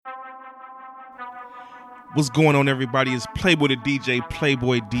What's going on, everybody? It's Playboy the DJ,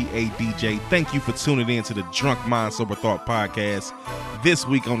 Playboy D-A-DJ. Thank you for tuning in to the Drunk Mind Sober Thought podcast. This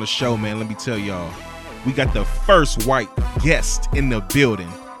week on the show, man, let me tell y'all, we got the first white guest in the building.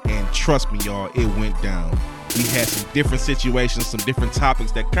 And trust me, y'all, it went down. We had some different situations, some different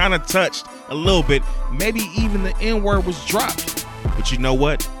topics that kind of touched a little bit. Maybe even the N-word was dropped. But you know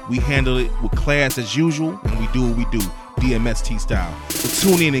what? We handle it with class as usual, and we do what we do, DMST style. So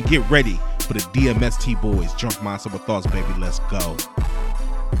tune in and get ready for the DMST boys. Drunk Mind Sober Thoughts, baby. Let's go. Fuck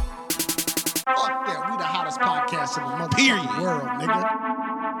that. We the hottest podcast in the motherfucking world, nigga.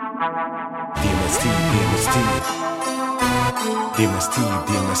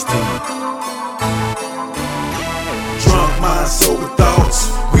 DMST. Drunk Mind Sober Thoughts,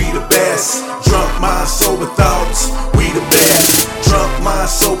 we the best. Drunk Mind Sober Thoughts, we the best. Drunk Mind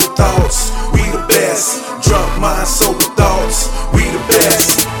Sober Thoughts, we the best. Drunk Mind Sober Thoughts, we the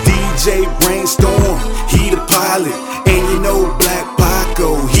best. DJ Brainstorm, he the pilot. And you know Black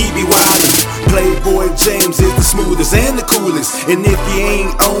Paco, he be wildin'. Playboy James is the smoothest and the coolest. And if you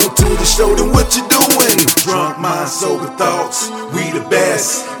ain't on to the show, then what you doing? Drunk Mind Sober Thoughts, we the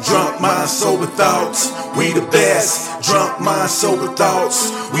best. Drunk Mind Sober Thoughts, we the best. Drunk Mind Sober Thoughts,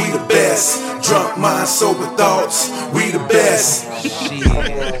 we the best. Drunk Mind Sober Thoughts, we the best.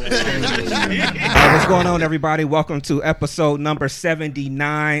 What's going on, everybody? Welcome to episode number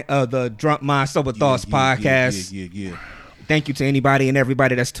 79 of the Drunk Mind Sober Thoughts podcast. Yeah. Thank you to anybody and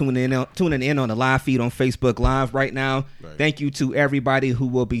everybody that's tuning in on the live feed on Facebook Live right now. Right. Thank you to everybody who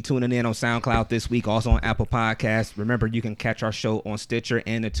will be tuning in on SoundCloud this week, also on Apple Podcasts. Remember, you can catch our show on Stitcher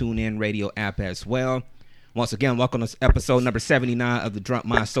and the TuneIn Radio app as well. Once again, welcome to episode number 79 of the Drunk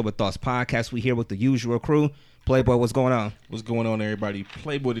Mind Sober Thoughts podcast. We here with the usual crew. Playboy, what's going on? What's going on, everybody?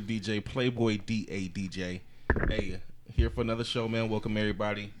 Playboy the DJ, Playboy D-A-DJ. Hey, here for another show, man. Welcome,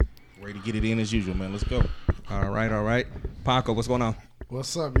 everybody. Ready to get it in as usual, man. Let's go. All right. Paco, what's going on?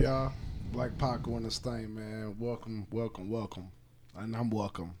 What's up, y'all? Black Paco in this thing, man. Welcome. And I'm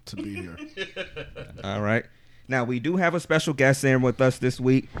welcome to be here. All right. Now, we do have a special guest in with us this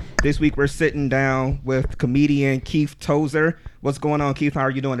week. This week, we're sitting down with comedian Keith Tozer. What's going on, Keith? How are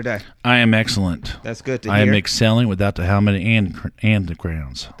you doing today? I am excellent. That's good to hear. I am excelling without the helmet and the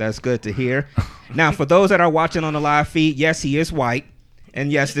crowns. That's good to hear. Now, for those that are watching on the live feed, yes, he is white.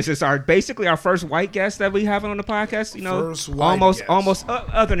 And yes, this is basically our first white guest that we have on the podcast. You know, First white guest. almost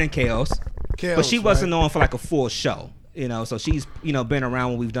other than Chaos. Chaos, But she wasn't right? on for like a full show. You know, so she's, been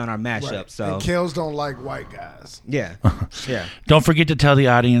around when we've done our mashup. Right. So And Kels don't like white guys. yeah. Don't forget to tell the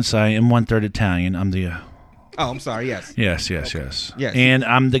audience I am 1/3 Italian. I'm the Oh, I'm sorry. Yes. yes. Yes. And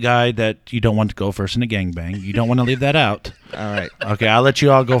I'm the guy that you don't want to go first in a gangbang. You don't want to leave that out. All right. Okay, I'll let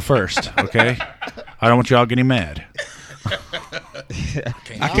you all go first. Okay, I don't want you all getting mad.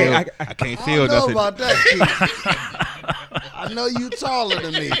 I can't feel I don't know nothing. about that, Keith. I know you taller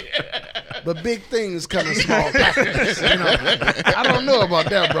than me, but big things come in small packages. You know? I don't know about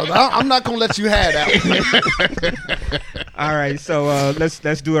that, brother. I'm not gonna let you have that. All right. So let's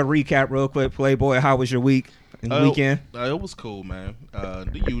do a recap real quick. Playboy, how was your week and weekend? It was cool, man.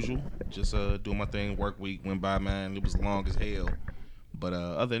 The usual. Just doing my thing. Work week went by, man. It was long as hell. But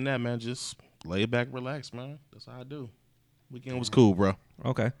other than that, man, just lay back, relax, man. That's how I do. Weekend was cool, bro.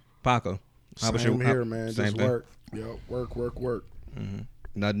 Okay. Paco, how was Same your here, man. Same Just thing? work. Yo, work. Mm-hmm.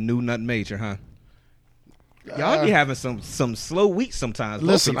 Nothing new, nothing major, huh? Y'all be having some slow weeks sometimes.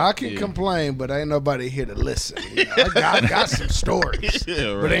 Listen, both I of can complain, but ain't nobody here to listen. You know? I got some stories,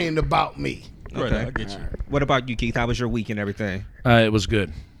 Yeah, right. but it ain't about me. you. Right, Okay. I get you. What about you, Keith? How was your week and everything? It was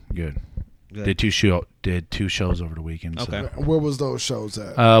good. Good. Good. Did two shows over the weekend. Okay. Where was those shows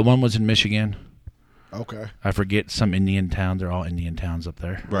at? So. One was in Michigan. Okay. I forget some Indian town. They're all Indian towns up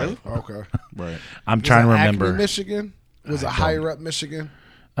there. Right. Okay. Right. I'm Was trying to it remember. Acme, Michigan? Was it higher up Michigan?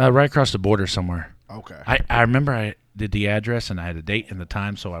 Right across the border somewhere. Okay. I remember I did the address and I had a date and the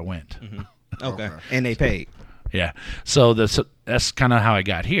time, so I went. Okay. And they paid. Yeah. So that's kind of how I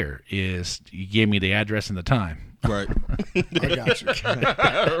got here. Is you gave me the address and the time. Right. I got you.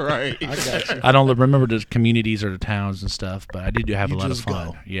 Right. I got you. I don't remember the communities or the towns and stuff, but I did have You a lot of just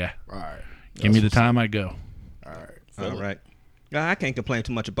fun. go. Yeah. All right. Give me the time, I go. All right. All right. I can't complain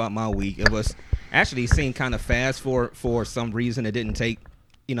too much about my week. It was actually seemed kind of fast for some reason. It didn't take,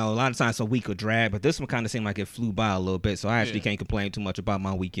 a lot of times a week would drag, but this one kind of seemed like it flew by a little bit. So I actually can't complain too much about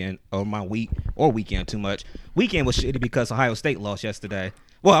my weekend or my week or weekend too much. Weekend was shitty because Ohio State lost yesterday.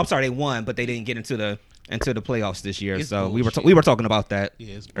 Well, I'm sorry, they won, but they didn't get into the playoffs this year. It's so bullshit. we were talking about that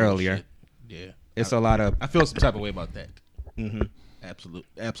It's earlier. bullshit. Yeah. It's a lot of I feel some type of way about that. mhm.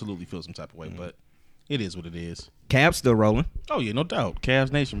 Absolutely feel some type of way, but It is what it is. Cavs still rolling. Oh yeah, no doubt.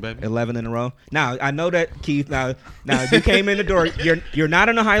 Cavs Nation, baby. 11 in a row. Now I know that Keith. Now you came in the door. You're not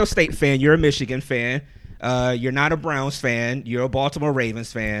an Ohio State fan. You're a Michigan fan. You're not a Browns fan. You're a Baltimore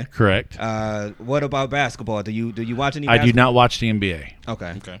Ravens fan. Correct. What about basketball? Do you watch any? I do not watch the NBA.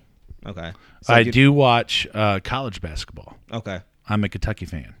 Okay. So I do watch college basketball. Okay. I'm a Kentucky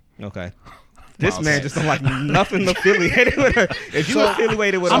fan. Okay. This man just don't like nothing affiliated with her. If you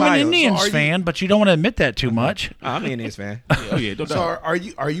affiliated with I'm Ohio, an Indians fan, but you don't want to admit that too much. I'm an Indians fan. Oh yeah, no So doubt.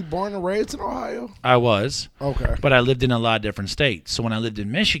 are you born and raised in Ohio? I was. Okay. But I lived in a lot of different states. So when I lived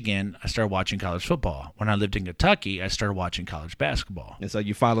in Michigan, I started watching college football. When I lived in Kentucky, I started watching college basketball. And so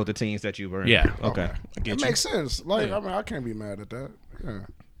you follow the teams that you were in. Yeah. Okay. I get It you. makes sense. Like I mean, I can't be mad at that. Yeah.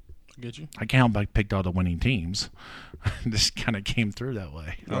 I get you. I can't help but picked all the winning teams. This kind of came through that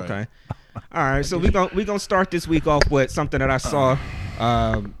way. Right. Okay. All right. So we're gonna start this week off with something that I saw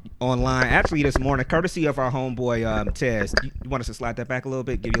online actually this morning, courtesy of our homeboy Tez. You want us to slide that back a little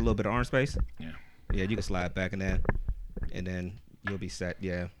bit, give you a little bit of arm space? Yeah. Yeah, you can slide back and then you'll be set.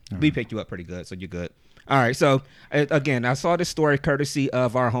 Yeah. We picked you up pretty good, so you're good. All right. So again, I saw this story courtesy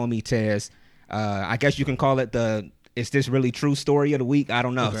of our homie Tez. I guess you can call it is this really true story of the week? I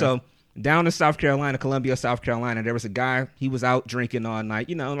don't know. Okay. So down in South Carolina, Columbia, South Carolina, there was a guy. He was out drinking all night,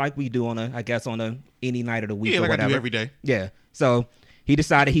 like we do on any night of the week Yeah, or like whatever. I do every day. Yeah. So he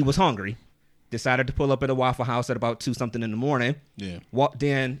decided he was hungry. Decided to pull up at a Waffle House at about 2-something in the morning. Yeah. Walked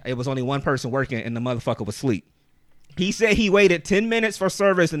in. It was only one person working, and the motherfucker was asleep. He said he waited 10 minutes for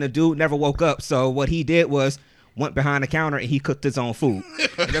service, and the dude never woke up. So what he did was went behind the counter and he cooked his own food.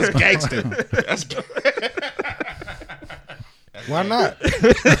 That's gangster. That's Why not?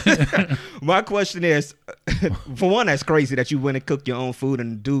 My question is, for one, that's crazy that you went and cook your own food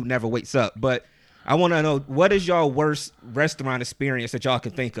and the dude never wakes up. But I want to know, what is y'all worst restaurant experience that y'all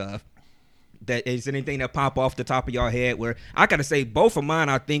can think of? That is anything that pop off the top of your head? Where I gotta say, both of mine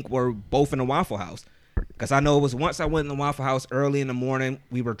I think were both in the Waffle House, because I know it was once I went in the Waffle House early in the morning.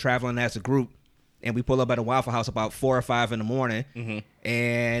 We were traveling as a group, and we pulled up at a Waffle House about 4 or 5 in the morning,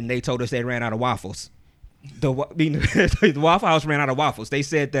 and they told us they ran out of waffles. The Waffle House ran out of waffles. They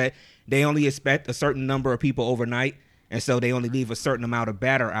said that they only expect a certain number of people overnight, and so they only leave a certain amount of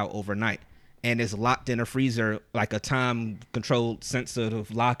batter out overnight. And it's locked in a freezer, like a time-controlled sensitive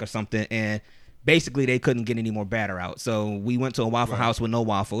lock or something, and basically they couldn't get any more batter out. So we went to a Waffle House with no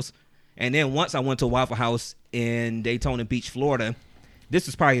waffles. And then once I went to a Waffle House in Daytona Beach, Florida. This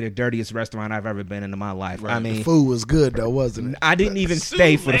was probably the dirtiest restaurant I've ever been in my life. Right. I mean, The food was good though, wasn't it? I didn't even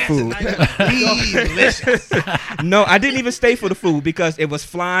stay for the food. No, I didn't even stay for the food because it was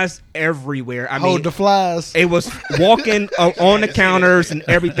flies everywhere. I mean, Hold the flies. it was walking on the counters and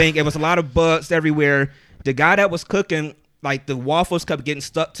everything. It was a lot of bugs everywhere. The guy that was cooking, like the waffles kept getting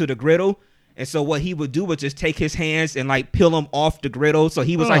stuck to the griddle. And so what he would do was just take his hands and like peel them off the griddle. So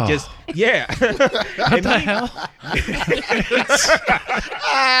he was like just, yeah. What the hell?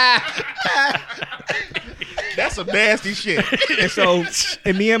 That's some nasty shit. And so,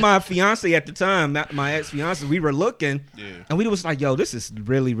 and me and my fiance at the time, my ex-fiance, we were looking, and we was like, yo, this is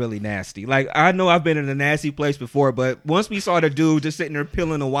really, really nasty. Like, I know I've been in a nasty place before, but once we saw the dude just sitting there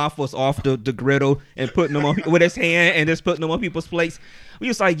peeling the waffles off the griddle and putting them on with his hand and just putting them on people's plates, we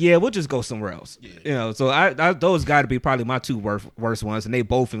was like, yeah, we'll just go somewhere else. So I those got to be probably my two worst ones, and they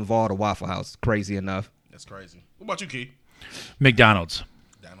both involved a Waffle House, crazy enough. That's crazy. What about you, Key? McDonald's.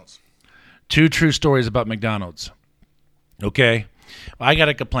 McDonald's. 2 true stories about McDonald's. Okay, I got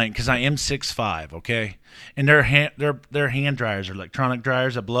a complaint because I am 6'5", okay, and their hand dryers or electronic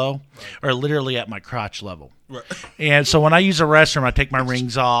dryers that blow are literally at my crotch level. Right. And so when I use a restroom, I take my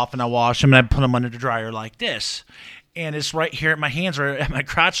rings off and I wash them and I put them under the dryer like this. And it's right here. My hands are at my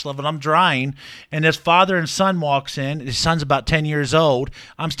crotch level. And I'm drying. And this father and son walks in. His son's about 10 years old.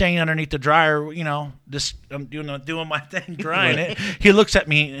 I'm standing underneath the dryer, just I'm doing my thing, drying it. He looks at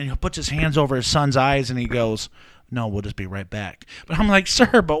me and he puts his hands over his son's eyes and he goes, "No, we'll just be right back." But I'm like,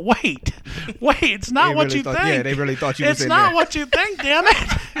 "Sir, but wait, it's not They what really you thought- think. yeah, they really thought you was It's in not there." what you think, damn it.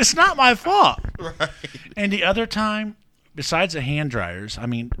 It's not my fault." Right. And the other time, besides the hand dryers, I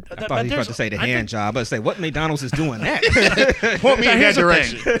mean, I thought he was about to say the hand job. I was say, what McDonald's is doing that? Point me in that Here's the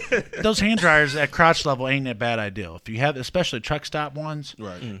direction. thing. Those hand dryers at crotch level ain't a bad idea. If you have, especially truck stop ones,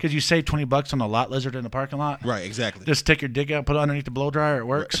 Right. Because you save $20 on a lot lizard in the parking lot. Right, exactly. Just stick your dick out, put it underneath the blow dryer. It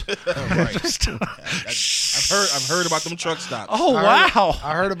works. Right. I've heard about them truck stops. Oh wow!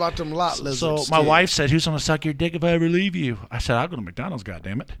 I heard about them lot lizards. So my too. wife said, "Who's gonna suck your dick if I ever leave you?" I said, "I'll go to McDonald's.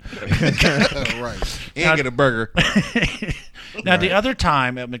 Goddamn it!" Right. And get a burger. Now the other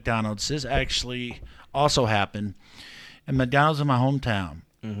time at McDonald's, this actually also happened, and McDonald's in my hometown.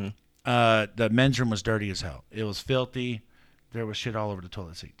 The men's room was dirty as hell. It was filthy. There was shit all over the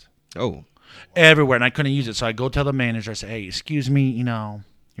toilet seats. Oh, Everywhere, and I couldn't use it. So I go tell the manager, I say, hey, excuse me,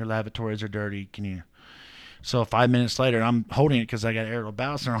 your lavatories are dirty. Can you? So 5 minutes later, I'm holding it because I got irritable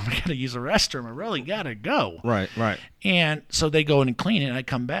bowel syndrome. I got to use the restroom. I really got to go. right. And so they go in and clean it, and I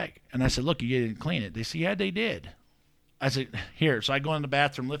come back. And I said, look, you didn't clean it. They said, yeah, they did. I said, here. So I go in the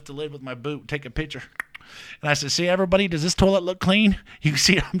bathroom, lift the lid with my boot, take a picture. And I said, see, everybody, does this toilet look clean? You can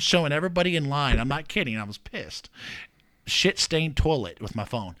see I'm showing everybody in line. I'm not kidding. I was pissed. Shit-stained toilet with my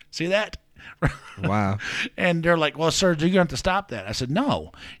phone. See that? Wow. And they're like, well, sir, you're going to have to stop that. I said,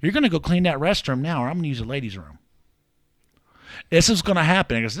 no. You're going to go clean that restroom now, or I'm going to use a ladies' room. This is going to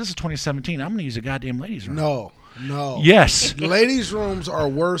happen. Because this is 2017. I'm going to use a goddamn ladies' room. No. Yes. Ladies' rooms are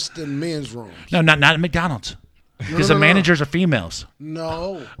worse than men's rooms. No, not at McDonald's. Because the managers are females.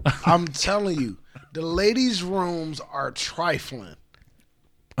 No. I'm telling you. The ladies' rooms are trifling.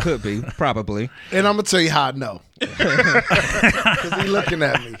 Could be, probably. And I'm going to tell you how I know. Because he's looking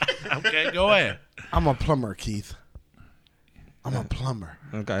at me. Okay, go ahead. I'm a plumber, Keith. I'm a plumber.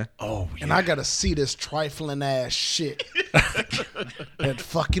 Okay. Oh, yeah. And I got to see this trifling ass shit that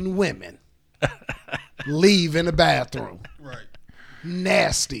fucking women leave in the bathroom. Right.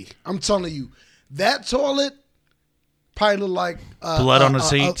 Nasty. I'm telling you, that toilet probably look like blood on the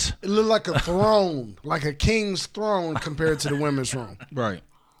seats. It looked like a throne, like a king's throne compared to the women's room. Right.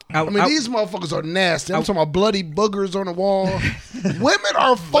 I mean, these motherfuckers are nasty. I'm talking about bloody boogers on the wall. Women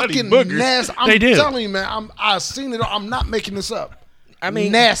are fucking nasty. I'm They do. telling you, man. I've seen it. I'm not making this up. I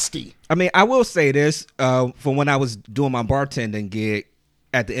mean, nasty. I mean, I will say this: from when I was doing my bartending gig,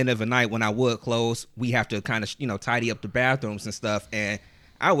 at the end of the night when I would close, we have to kind of tidy up the bathrooms and stuff. And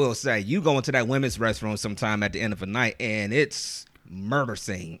I will say, you go into that women's restroom sometime at the end of the night, and it's murder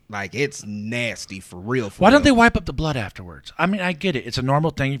scene. Like, it's nasty for real. Why don't they wipe up the blood afterwards? I mean, I get it. It's a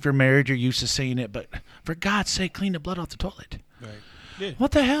normal thing. If you're married, you're used to seeing it. But for God's sake, clean the blood off the toilet. Right. Yeah.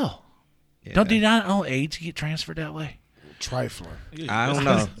 What the hell? Yeah. Don't they not know AIDS get transferred that way? Trifling. I don't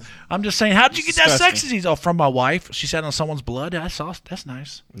know. I'm just saying, how did you get that Disgusting. sex disease? Oh, from my wife. She sat on someone's blood. I saw. That's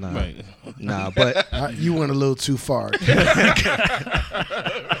nice. No, Right. no, but You went a little too far.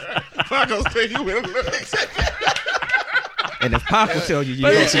 and if Pop will tell you,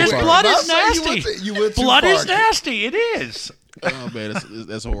 But go it's too far. blood I is say nasty. you went too Blood far, is kid. nasty. It is. Oh man,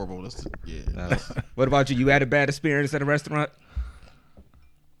 that's horrible. Yeah. What about you? You had a bad experience at a restaurant?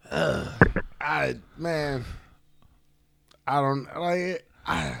 I don't like.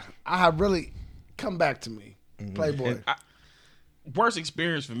 I have really come back to me, Playboy. Worst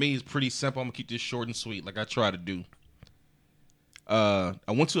experience for me is pretty simple. I'm gonna keep this short and sweet, like I try to do. I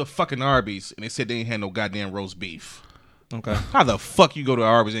went to a fucking Arby's and they said they ain't had no goddamn roast beef. Okay, How the fuck you go to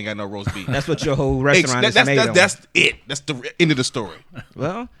Arby's and ain't got no roast beef? that's what your whole restaurant is made on. That's it. That's the end of the story.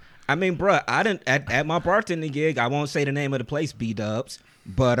 Well, I mean, bruh, I didn't at my bartending gig. I won't say the name of the place, B-Dubs,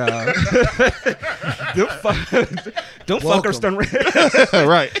 but them fuckers done.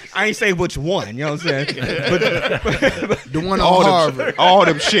 Right. I ain't say which one. You know what I'm saying? The one on Harvard. All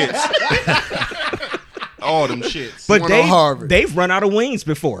them shits. All them shits. But One on Harvard. they've run out of wings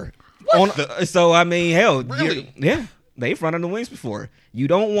before. So I mean, hell, Really? yeah, they've run out of wings before. You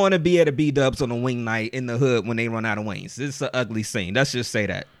don't want to be at a B-Dubs on a wing night in the hood when they run out of wings. It's an ugly scene. Let's just say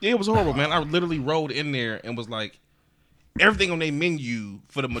that. Yeah, it was horrible, man. I literally rolled in there and was like, everything on their menu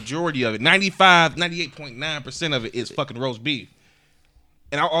for the majority of it, 98.9% of it is fucking roast beef.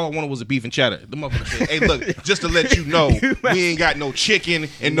 And all I wanted was a beef and cheddar. The motherfucker said, hey, look, just to let you know, we ain't got no chicken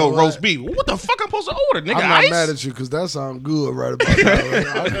and no roast beef. Well, what the fuck I'm supposed to order, nigga? I'm not Ice? mad at you because that sounds good right about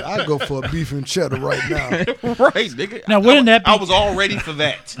now. I go for a beef and cheddar right now. Right, nigga. Now, wouldn't that be- I was all ready for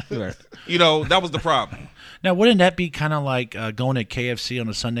that. Right. You know, that was the problem. Now, wouldn't that be kind of like going to KFC on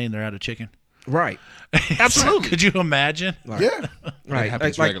a Sunday and they're out of chicken? Right. Absolutely. Could you imagine? Yeah. Right.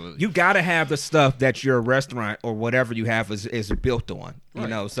 happens Like, regularly. you got to have the stuff that your restaurant or whatever you have is built on. You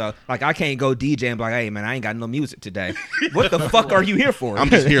know, so like I can't go DJ and be like, hey, man, I ain't got no music today. What the fuck are you here for? I'm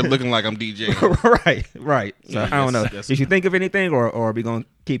just here looking like I'm DJing. right. So Yeah, I don't know. that's- Did you think of anything or are we going to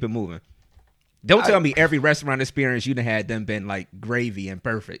keep it moving? Don't tell me every restaurant experience you done had them been like gravy and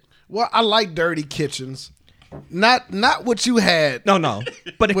perfect. Well, I like dirty kitchens. Not what you had. No.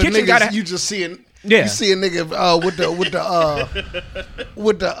 But the With kitchen niggas, got to. you just seeing. Yeah. You see a nigga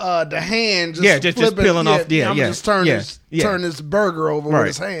with the hand just Yeah, just flipping, peeling off, yeah, I'm yeah, just turn yeah, this yeah. turn this burger over Right. with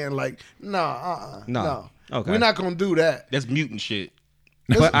his hand like no. Okay. We're not gonna do that. That's mutant shit.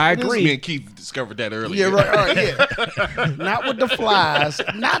 But I This- agree. Me and Keith discovered that earlier. Yeah, right. All right, yeah. Not with the flies.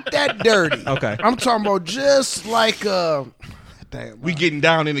 Not that dirty. Okay. I'm talking about just like damn. We getting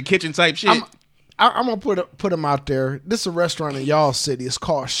down in the kitchen type shit. I'm gonna put them out there. This is a restaurant in y'all city. It's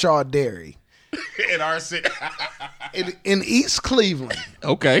called Shaw Dairy In our city. in East Cleveland.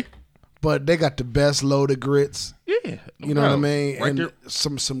 Okay. But they got the best loaded grits. Yeah. You know what I mean? Right and there.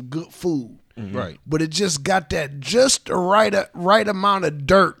 some good food. Right. But it just got that just the right amount of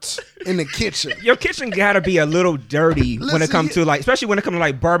dirt in the kitchen. Your kitchen gotta be a little dirty when Listen, it comes to especially when it comes to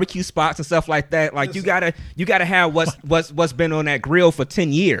like barbecue spots and stuff like that. Like you gotta have what's been on that grill for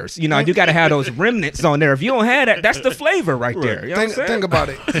 10 years. You know, you gotta have those remnants on there. If you don't have that, that's the flavor right there. You know what I'm saying? Think about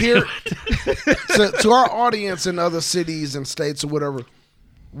it. Here, to our audience in other cities and states or whatever,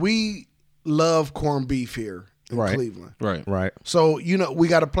 we love corned beef here in Right. Cleveland. Right. Right. So, we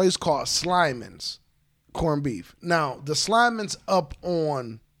got a place called Slyman's corned beef. Now, the Slyman's up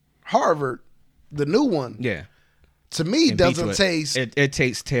on Harvard, the new one, Yeah. to me And doesn't Beechwood. taste It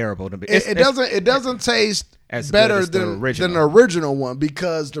tastes terrible to me. it doesn't taste as good better as the than original. the original one,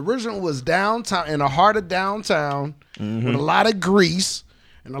 because the original was downtown, in the heart of downtown, with a lot of grease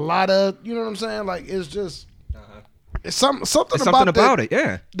and a lot of, you know what I'm saying? Like, it's just it's something It's about something about it.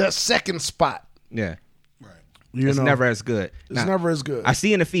 Yeah. that second spot. Yeah. You It's know? never as good. It's Now, never as good. I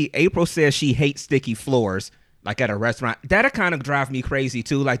see in the feed, April says she hates sticky floors, like at a restaurant. That'll kind of drive me crazy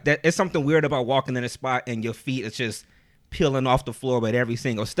too. Like that, it's something weird about walking in a spot and your feet is just peeling off the floor with every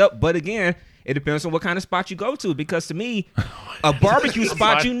single step. But again, it depends on what kind of spot you go to. Because to me, a barbecue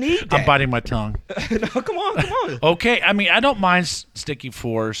spot, you need that. I'm biting my tongue. No, come on. Okay, I mean, I don't mind sticky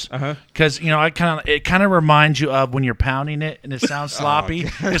floors Uh-huh. because it kind of reminds you of when you're pounding it and it sounds sloppy.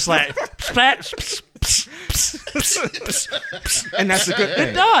 It's like splat, And that's a good thing.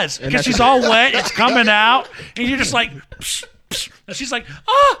 it does because she's all wet, it's coming out, and you're just like, and she's like,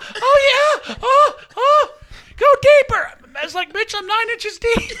 oh yeah, oh, go deeper. I was like, bitch, I'm 9 inches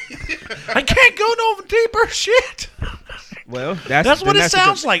deep. I can't go no deeper. Shit. Well, That's what then it a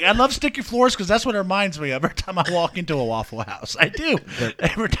sounds good- like. I love sticky floors because that's what it reminds me of every time I walk into a Waffle House. I do.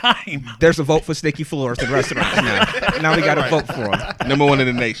 Every time. There's a vote for sticky floors in restaurants now. Now we got to vote for them. Number one in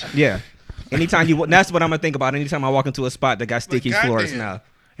the nation. Yeah. Anytime that's what I'm gonna think about. Anytime I walk into a spot that got sticky goddamn. floors now.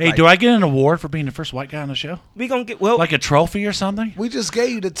 Hey, Like- do I get an award for being the first white guy on the show? We gonna get Like a trophy or something? We just gave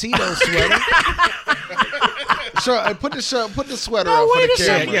you the Tito sweater. Sure, put the sweater No, up for wait the a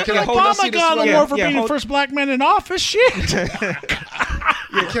second. camera. Yeah, Can yeah, I hold can I on, see my the God, sweater? award for Yeah, being the hold- first black man in office. Shit.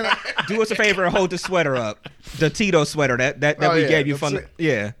 Can I, do us a favor and hold the sweater up. The Tito sweater that Oh, we yeah, gave you that's from it.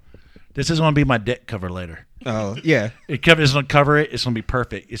 yeah. This is going to be my dick cover later. Oh yeah. It's going to cover it. It's going to be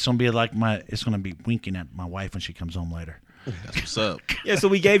perfect. It's going to be like it's going to be winking at my wife when she comes home later. That's what's up. Yeah, so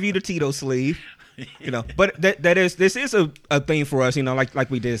we gave you the Tito sleeve. But this is a thing for us, like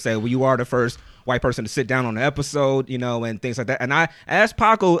we did say, well, you are the first white person to sit down on the episode, and things like that. And I asked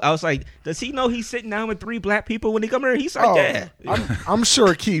Paco, I was like, does he know he's sitting down with 3 black people when he come here? He's like, yeah. I'm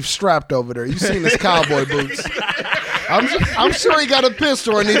sure Keith's strapped over there. You seen his cowboy boots? I'm sure he got a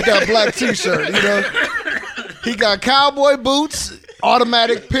pistol underneath that black T-shirt. He got cowboy boots,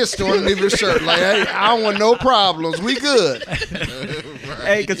 automatic pistol underneath his shirt. Like, hey, I don't want no problems. We good.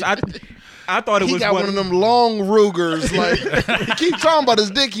 Hey, because I thought it He was got one of them long Rugers. Like, he keep talking about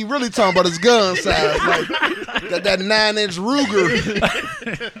his dick. He really talking about his gun size. Like, got that 9-inch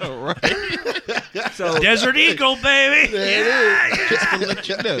Ruger. so. Desert Eagle, baby. Just to let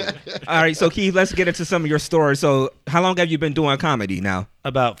you know. All right, so Keith, let's get into some of your stories. So, how long have you been doing comedy now?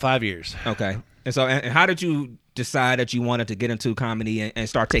 About 5 years. Okay, and how did you decide that you wanted to get into comedy and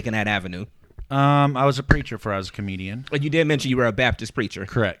start taking that avenue? I was a preacher before I was a comedian. You did mention you were a Baptist preacher.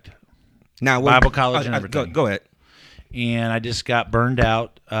 Correct. Now, Bible college and everything. Go ahead. And I just got burned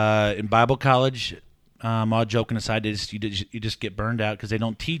out in Bible college. All joking aside, you just get burned out because they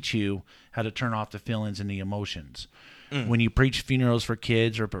don't teach you how to turn off the feelings and the emotions. When you preach funerals for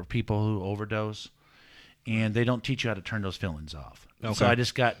kids or for people who overdose, and they don't teach you how to turn those feelings off. Okay. So I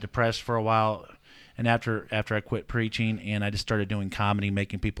just got depressed for a while, and after I quit preaching, and I just started doing comedy,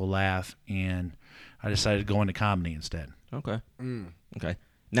 making people laugh, and I decided to go into comedy instead. Okay. Okay.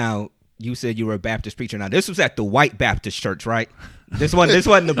 Now, you said you were a Baptist preacher. Now, this was at the white Baptist church, right? This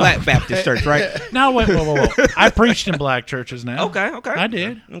wasn't the black Baptist church, right? Now, wait, whoa. I preached in black churches now. Okay. I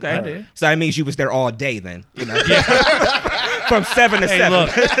did. Okay. I did. So that means you was there all day then, From 7 to Hey, 7.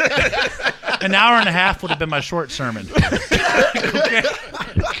 look, an hour and a half would have been my short sermon.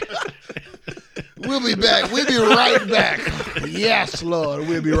 We'll be back. We'll be right back. Yes, Lord.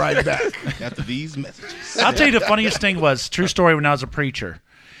 We'll be right back. After these messages. I'll tell you the funniest thing was, true story, when I was a preacher,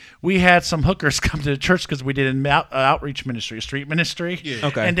 we had some hookers come to the church because we did an outreach ministry, a street ministry. Yeah.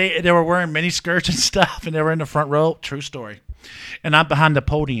 Okay. And they were wearing mini skirts and stuff, and they were in the front row. True story. and I'm behind the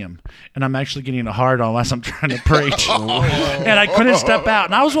podium, and I'm actually getting a hard on unless I'm trying to preach, and I couldn't step out.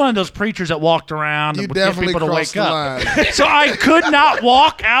 And I was one of those preachers that walked around You and would get definitely people to crossed wake the up. line. So I could not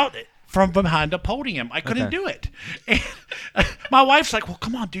walk out from behind a podium. I couldn't do it. And my wife's like, "Well,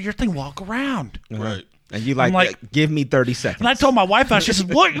 come on, do your thing. Walk around." Right. And you I'm like, give me 30 seconds. And I told my wife, she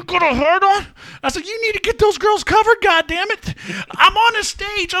said, "What, you got a hard on?" I said, "You need to get those girls covered, goddammit. I'm on a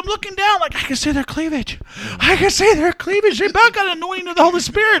stage. I'm looking down like I can see their cleavage. I can see their cleavage. They both got an anointing of the Holy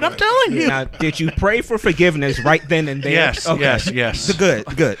Spirit. I'm telling you." Now, did you pray for forgiveness right then and there? Yes, yes. Good.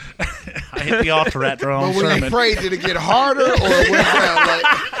 I hit the altar at their own But when sermon. you prayed, did it get harder or it went down? Like,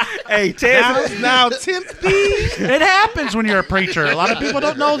 Hey, Tez, Now, Timothy. It happens when you're a preacher. A lot of people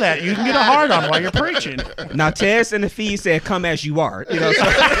don't know that. You can get a hard on while you're preaching. now Tez and the feed said, "Come as you are." You know, so,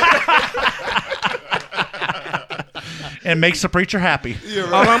 And makes the preacher happy.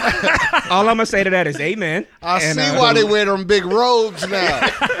 all I'm gonna say to that is, "Amen." I And, see why they wear them big robes now.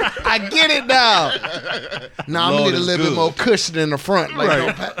 I get it now. Now I'm gonna Lord need a is little bit good. more cushion in the front. Like, you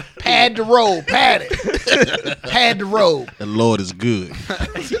know, pad the robe, pad it. Pad the robe. The Lord is good.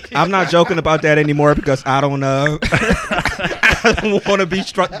 I'm not joking about that anymore because I don't I don't want to be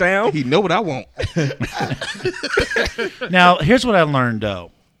struck down. He know what I want. Now, here's what I learned,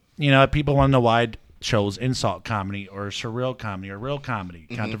 though. You know, people want to know why I chose insult comedy or surreal comedy or real comedy,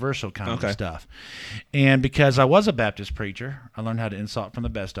 controversial comedy stuff. And because I was a Baptist preacher, I learned how to insult from the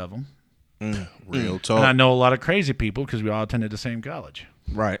best of them. Real And I talk. know a lot of crazy people because we all attended the same college.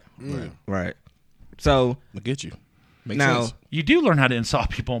 Right. Right. So I get you. Makes now, sense. You do learn how to insult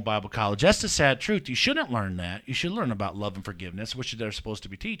people in Bible college. That's the sad truth. You shouldn't learn that. You should learn about love and forgiveness, which they're supposed to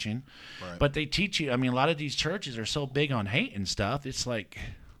be teaching. Right. But they teach you. I mean, a lot of these churches are so big on hate and stuff. It's like,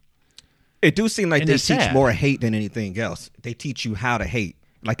 it do seem like And they it's teach sad. more hate than anything else. They teach you how to hate.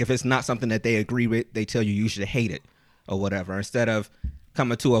 Like if it's not something that they agree with, they tell you should hate it or whatever. Instead of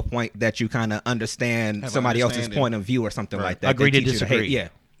coming to a point that you kind of understand Have somebody else's understanding. point of view or something like that. Agree They to teach you hate. disagree. Yeah.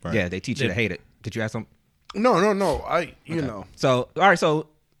 Right. Yeah, they teach you to hate it. Did you have some? No. You know. So, all right. So,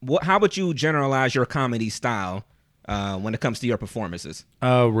 how would you generalize your comedy style when it comes to your performances?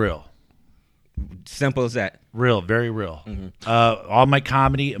 real. Simple as that. Real, very real. All my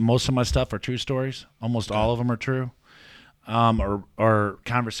comedy, most of my stuff are true stories. Almost all of them are true. Or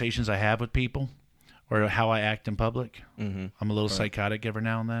conversations I have with people or how I act in public. I'm a little psychotic every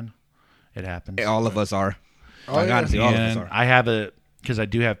now and then. It happens. All of us are. Oh, yeah. Honestly, all of us And are. I have because I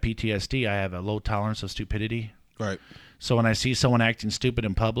do have PTSD, I have a low tolerance of stupidity. Right. So when I see someone acting stupid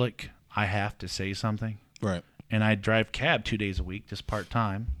in public, I have to say something. Right. And I drive cab 2 days a week, just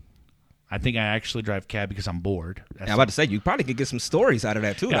part-time. I think I actually drive cab because I'm bored. I'm about to say, you probably could get some stories out of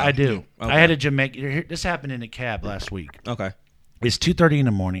that, too. Yeah, though. I do. Okay. I had a Jamaican. This happened in a cab last week. Okay. It's 2:30 in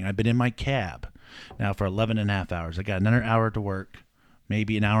the morning. I've been in my cab now for 11 and a half hours. I got another hour to work,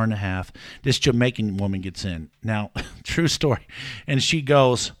 maybe an hour and a half. This Jamaican woman gets in. Now, true story. And she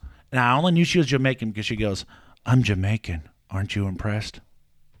goes, now I only knew she was Jamaican because she goes, "I'm Jamaican. Aren't you impressed?"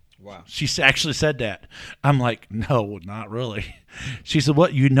 Wow. She actually said that. I'm like, no, not really. She said,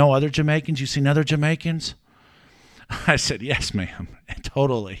 "What, you know other Jamaicans? You seen other Jamaicans?" I said, "Yes, ma'am,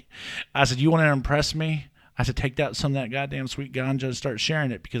 totally." I said, "You want to impress me?" I said, "Take that some of that goddamn sweet ganja and start sharing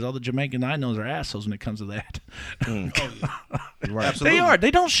it because all the Jamaicans I know are assholes when it comes to that." Right. Absolutely. They are.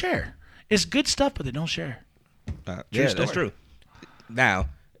 They don't share. It's good stuff, but they don't share. Yeah, that's true. Now,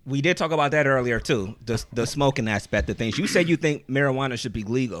 we did talk about that earlier too. The smoking aspect of things. You said you think marijuana should be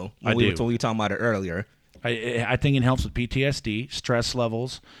legal. I do. When we were talking about it earlier. I think it helps with PTSD, stress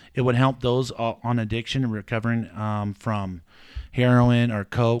levels. It would help those on addiction and recovering from heroin or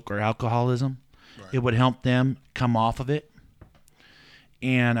coke or alcoholism. Right. It would help them come off of it.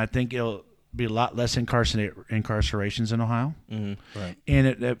 And I think it'll be a lot less incarcerations in Ohio. Mm-hmm. Right. And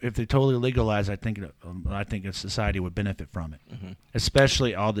if they totally legalize, I think a society would benefit from it,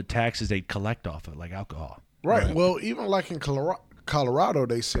 especially all the taxes they collect off of it, like alcohol. Right. Well, even like in Colorado,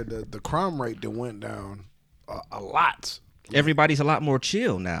 they said that the crime rate that went down a lot. Everybody's a lot more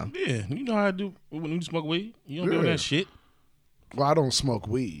chill now. Yeah. You know how I do when you smoke weed. You don't do Yeah. that shit. Well, I don't smoke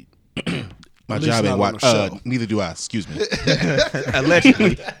weed. My At least job not ain't on the show. neither do I. Excuse me.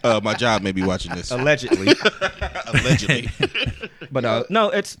 Allegedly. My job may be watching this. Allegedly. Allegedly. But no,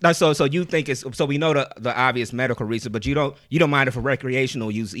 it's not so you think it's so we know the obvious medical reason, but you don't mind it for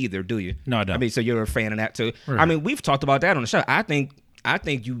recreational use either, do you? No, I don't. I mean, so you're a fan of that too. Right. I mean, we've talked about that on the show. I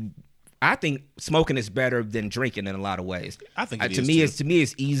think smoking is better than drinking in a lot of ways. I think it to is, me too.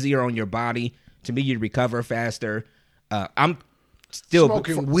 it's easier on your body. To me, you recover faster. I'm still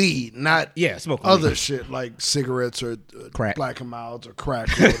smoking weed, not smoking other weed. shit like cigarettes or Crack. Black and Milds or crack.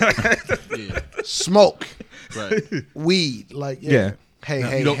 Or whatever. Smoke Right. weed, like Yeah.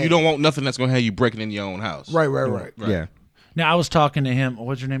 Hey, You don't want nothing that's gonna have you breaking in your own house. Right. Yeah. Now I was talking to him.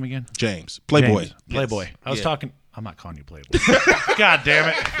 What's your name again? James, Playboy. James. Playboy. Yes. I was Yeah. talking. I'm not calling you Playboy. God damn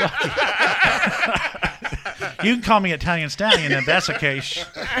it. You can call me Italian Stallion if that's the case.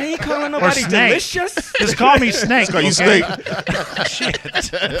 I ain't calling nobody Snake. delicious. Just call me Snake. Call you okay? Snake. Shit.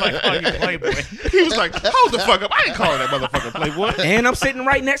 If I call you Playboy. He was like, "Hold the fuck up! I ain't calling that motherfucker Playboy." And I'm sitting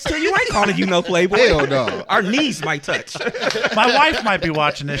right next to you. I ain't calling you no Playboy. Hell no. Our knees might touch. My wife might be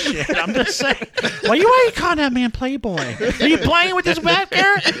watching this shit. I'm just saying. Why you ain't calling that man Playboy? Are you playing with this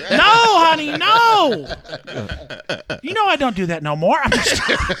webcam? No, honey, no. You know I don't do that no more. I'm just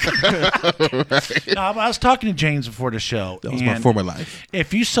No, I was talking to James before the show. That was my and former life.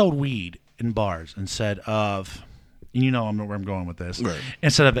 If you sold weed in bars instead of, and you know where I'm going with this, Right.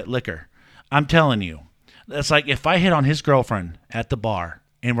 instead of at liquor, I'm telling you, it's like if I hit on his girlfriend at the bar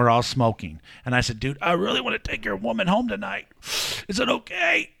and we're all smoking, and I said, dude, I really want to take your woman home tonight. Is it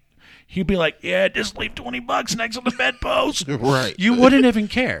okay? He'd be like, yeah, just leave $20 next to the bedpost. Right. You wouldn't even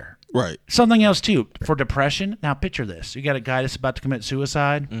care. Right. Something else too for depression. Now picture this: you got a guy that's about to commit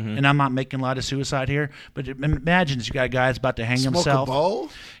suicide, and I'm not making a lot of suicide here, but imagine you got a guy that's about to hang Smoke himself. a bowl?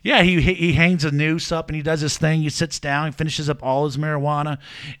 Yeah, he hangs a noose up and he does his thing. He sits down, he finishes up all his marijuana,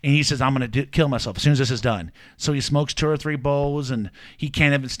 and he says, "I'm going to kill myself as soon as this is done." So he smokes 2 or 3 bowls, and he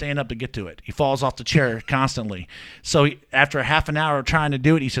can't even stand up to get to it. He falls off the chair constantly. So after a half an hour of trying to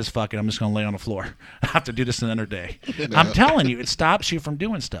do it, he says, "Fuck it, I'm just going to lay on the floor. I have to do this another day." I'm telling you, it stops you from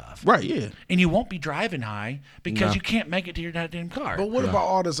doing stuff. Right. Yeah. And you won't be driving high because you can't make it to your goddamn car. But what about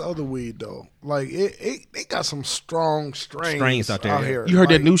all this other weed though? Like it got some strong strains out there, yeah. here. You heard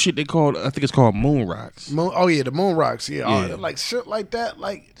like, that new shit they called? I think it's called Moon Rocks. the Moon Rocks. Yeah, Yeah. like shit like that.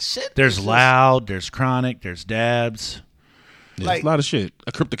 Like shit. There's is just- Loud, there's Chronic, there's Dabs. Yeah, Like- it's a lot of shit.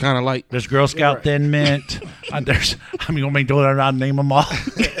 A Crypto Light. There's Girl Scout right. Thin Mint. There's, I mean, you want me to go around and name them all?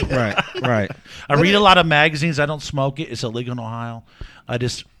 Right. I read a lot of magazines. I don't smoke it. It's illegal in Ohio. I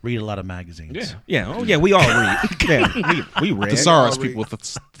just read a lot of magazines. Yeah. Oh, yeah. We all read. Yeah. We read. Thesaurus read. people.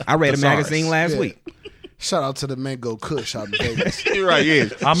 I read a Thesaurus. magazine last Yeah. week. Shout out to the Mango Kush out in Vegas. You're right. Yeah.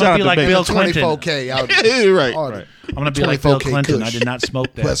 I'm going to be like Bill Clinton. 24K out. You're right. all the- I'm going to be like Bill 24K Clinton. Kush. I did not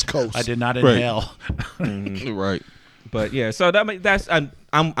smoke that. West Coast. I did not Right. inhale. You're right. But yeah, so that's I'm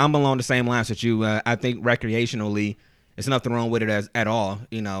along the same lines with you. I think recreationally, there's nothing wrong with it at all.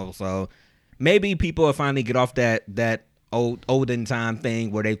 You know, so maybe people will finally get off that olden time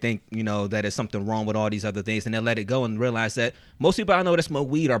thing where they think that there's something wrong with all these other things, and they'll let it go and realize that most people I know that smoke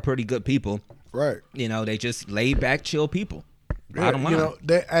weed are pretty good people. Right. They just laid back, chill people. Bottom line.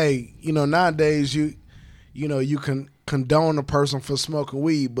 Nowadays you can condone a person for smoking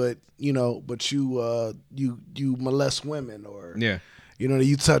weed, but you molest women or Yeah.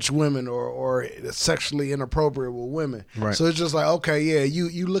 you touch women or it's sexually inappropriate with women. Right. So it's just like, okay, yeah,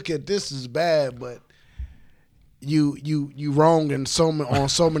 you look at this as bad, but you wrong on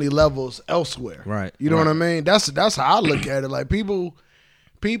so many levels elsewhere. Right. You know Right. what I mean? That's how I look at it. Like people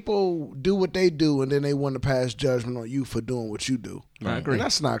do what they do, and then they want to pass judgment on you for doing what you do. I agree. And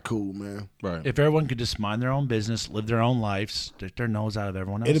that's not cool, man. Right. If everyone could just mind their own business, live their own lives, stick their nose out of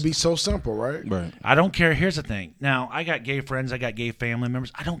everyone else. It'd be so simple, right? Right. I don't care. Here's the thing. Now, I got gay friends. I got gay family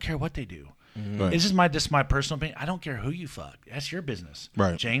members. I don't care what they do. Right. This is my personal opinion. I don't care who you fuck. That's your business.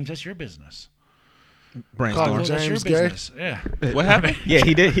 Right. James, that's your business. Brainstorm. Call him That's your James gay? business. Yeah. What happened? Yeah,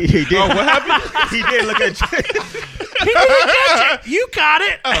 he did. He did. Oh, what happened? He did look at You got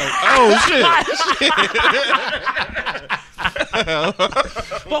it. Oh shit.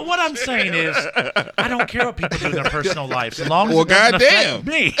 But what I'm saying is, I don't care what people do in their personal lives, as long as Well, it doesn't goddamn. affect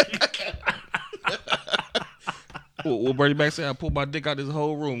me. Well, Bernie Mac said I pulled my dick out this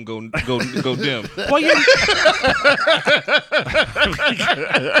whole room, go dim. Well, you.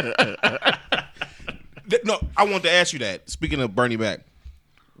 No, I want to ask you that. Speaking of Bernie Mac,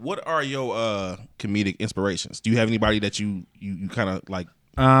 what are your comedic inspirations? Do you have anybody that you kind of like?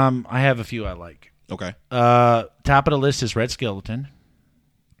 I have a few I like. Okay. Top of the list is Red Skeleton.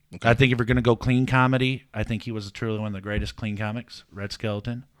 Okay. I think if you're going to go clean comedy, I think he was truly one of the greatest clean comics, Red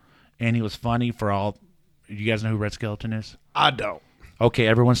Skeleton. And he was funny for all. You guys know who Red Skeleton is? I don't. Okay,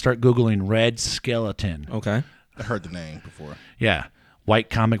 everyone start Googling Red Skeleton. Okay. I heard the name before. Yeah. White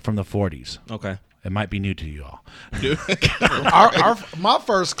comic from the 40s. Okay. It might be new to you all. My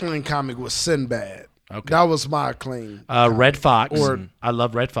first clean comic was Sinbad. Okay. That was my clean. Red Fox. Or- I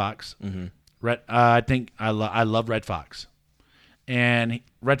love Red Fox. Red. I think I love Red Fox. And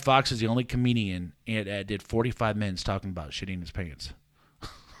Red Fox is the only comedian that did 45 minutes talking about shitting his pants.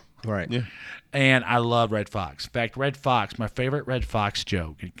 Right. Yeah. And I love Red Fox. In fact, Red Fox, my favorite Red Fox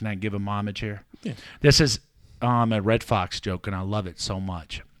joke. Can I give him homage here? Yeah. This is a Red Fox joke, and I love it so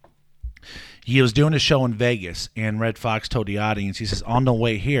much. He was doing a show in Vegas, and Red Fox told the audience, he says, on the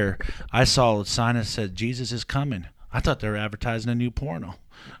way here, I saw a sign that said, Jesus is coming. I thought they were advertising a new porno.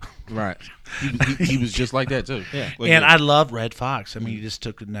 Right. He was just like that too. Yeah. And I love Red Fox. I mean, he just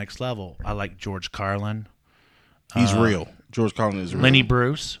took it to the next level. I like George Carlin. He's real. George Carlin is real. Lenny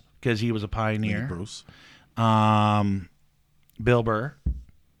Bruce, because he was a pioneer. Lenny Bruce. Bill Burr.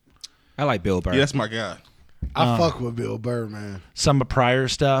 I like Bill Burr. Yeah, that's my guy. I fuck with Bill Burr, man. Some of Pryor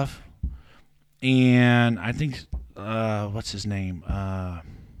stuff. And I think, what's his name?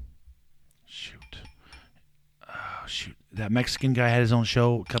 Shoot. That Mexican guy had his own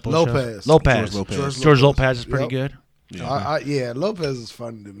show. A couple of shows. Lopez. George Lopez is pretty Yep. good. Yeah, Lopez is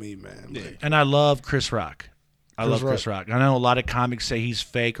funny to me, man. Yeah. And I love Chris Rock. I love Rock. Chris Rock. I know a lot of comics say he's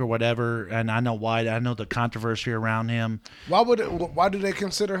fake or whatever, and I know why. I know the controversy around him. Why do they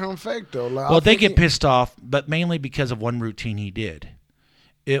consider him fake though? Like, Well, they get pissed off, but mainly because of one routine he did.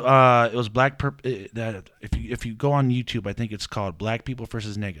 It was that if you go on YouTube, I think it's called Black People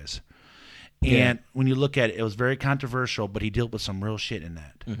versus Niggas. And when you look at it, it was very controversial, but he dealt with some real shit in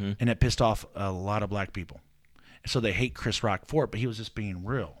that, and it pissed off a lot of black people. So they hate Chris Rock for it, but he was just being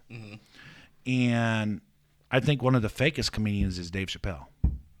real. And I think one of the fakest comedians is Dave Chappelle.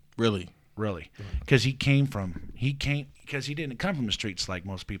 Really? Because he didn't come from the streets like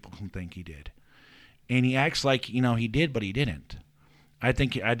most people can think he did, and he acts like he did, but he didn't. I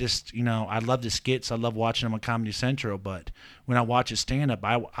think I love the skits. I love watching him on Comedy Central, but when I watch his stand-up,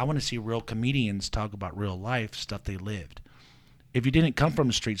 I want to see real comedians talk about real life stuff they lived. If you didn't come from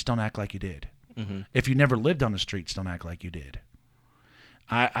the streets, don't act like you did. If you never lived on the streets, don't act like you did.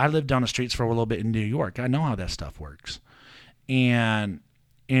 I lived on the streets for a little bit in New York. I know how that stuff works. And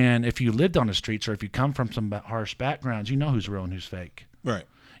if you lived on the streets or if you come from some harsh backgrounds, you know who's real and who's fake. Right.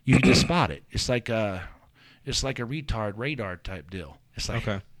 You can just spot it. It's like a retard radar type deal. It's like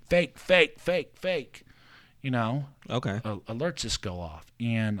fake. Okay. Alerts just go off.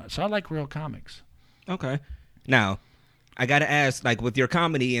 And so I like real comics. Okay. Now, I got to ask, like with your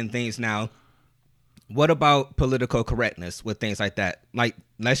comedy and things now, what about political correctness with things like that? Like,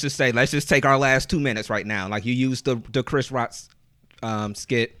 let's just take our last 2 minutes right now. Like you used the Chris Rock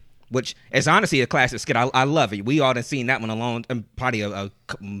skit, which is honestly a classic skit. I love it. We all done seen that one alone, probably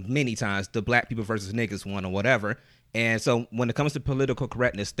many times, the Black People versus Niggas one or whatever. And so when it comes to political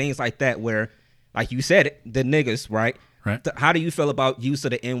correctness, things like that where, like you said, the niggas, right? Right. How do you feel about use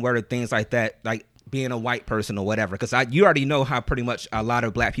of the N-word or things like that, like being a white person or whatever? Because you already know how pretty much a lot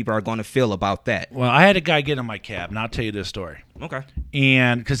of black people are going to feel about that. Well, I had a guy get in my cab, and I'll tell you this story. Okay.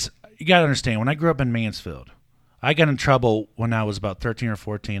 And because you got to understand, when I grew up in Mansfield, I got in trouble when I was about 13 or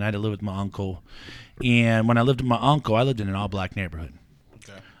 14. I had to live with my uncle. And when I lived with my uncle, I lived in an all-black neighborhood.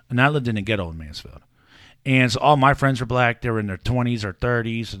 Okay. And I lived in a ghetto in Mansfield. And so all my friends were black. They were in their 20s or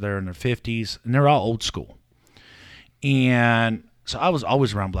 30s. Or they're in their 50s. And they're all old school. And so I was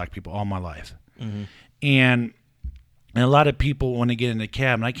always around black people all my life. Mm-hmm. And a lot of people, when they get in the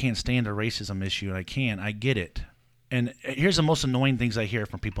cab, and I can't stand the racism issue, and I get it. And here's the most annoying things I hear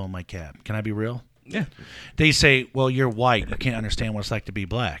from people in my cab. Can I be real? Yeah. They say, well, you're white. You can't understand what it's like to be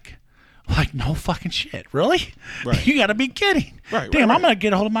black. I'm like, no fucking shit. Really? Right. You got to be kidding. Right. Damn, right. I'm going to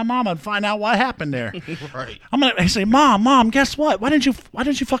get a hold of my mama and find out what happened there. Right. I'm going to say, Mom, guess what? Why didn't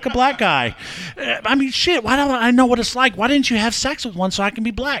you fuck a black guy? I mean, shit, why don't I know what it's like? Why didn't you have sex with one so I can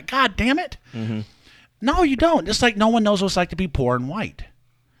be black? God damn it. Mm-hmm. No, you don't. Just like no one knows what it's like to be poor and white.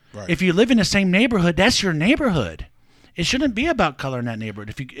 Right. If you live in the same neighborhood, that's your neighborhood. It shouldn't be about color in that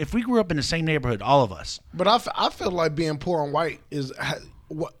neighborhood. If we grew up in the same neighborhood, all of us. But I feel like being poor and white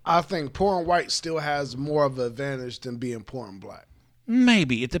I think poor and white still has more of an advantage than being poor and black.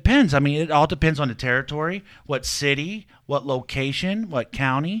 Maybe. It depends. I mean, it all depends on the territory, what city, what location, what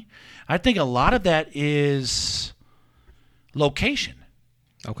county. I think a lot of that is location.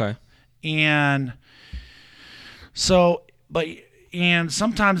 Okay. And so, and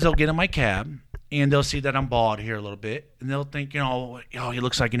sometimes they'll get in my cab and they'll see that I'm bald here a little bit and they'll think, oh, he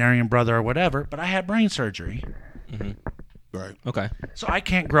looks like an Aryan brother or whatever, but I had brain surgery. Mm-hmm. Right. Okay. So I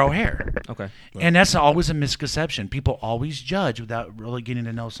can't grow hair. Okay. And that's always a misconception. People always judge without really getting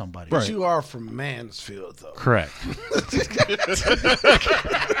to know somebody. But you are from Mansfield, though. Correct.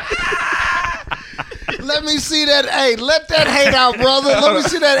 Let me see that. Hey, let that hate out, brother. Let me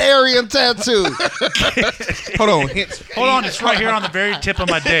see that Aryan tattoo. Hold on. Hold on. It's right here on the very tip of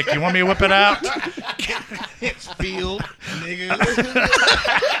my dick. You want me to whip it out? Hitsfield.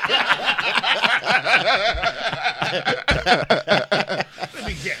 nigga. Let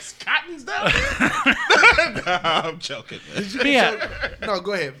me guess. Cotton's down there? Nah, I'm joking. But yeah, No,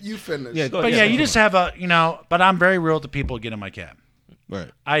 go ahead. You finish. Yeah, go but ahead. yeah, you just have a, but I'm very real to people who get in my cab. Right.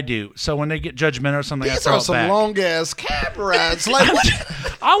 I do. So when they get judgmental or something, I These throw are it some back. long ass cab rides. Like,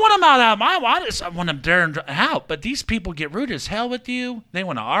 I want them out. I want them there and out. But these people get rude as hell with you. They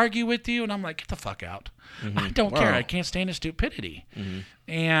want to argue with you, and I'm like, get the fuck out. I don't care. Wow. I can't stand the stupidity.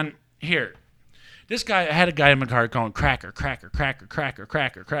 And here, this guy, I had a guy in my car calling cracker, cracker, cracker, cracker,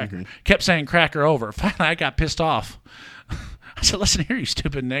 cracker, cracker. Kept saying cracker over. Finally, I got pissed off. I said, listen here, you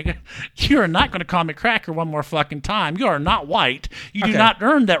stupid nigga. You are not going to call me cracker one more fucking time. You are not white. You do Okay. not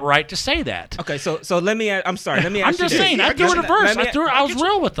earn that right to say that. Okay, so let me. I'm sorry. Let me. I'm ask you just this. saying. I threw it reverse. I was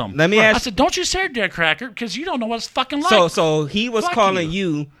real with them. Let me ask- I said, don't you say it, dead cracker, because you don't know what it's fucking like. So he was Fuck calling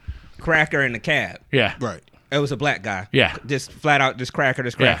you cracker in the cab. yeah. Right. It was a black guy. Yeah. Just flat out, just cracker,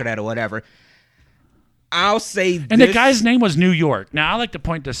 Yeah. that, or whatever. I'll say And the guy's name was New York. Now, I like to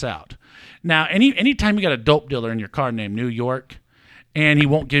point this out. Now, anytime you got a dope dealer in your car named New York, and he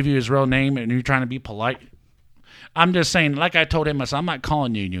won't give you his real name, and you're trying to be polite, I'm just saying, like I told him, I said, I'm not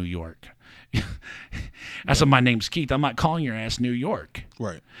calling you New York. I said, my name's Keith. I'm not calling your ass New York.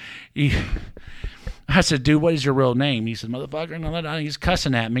 Right. I said, dude, what is your real name? He said, motherfucker. And he's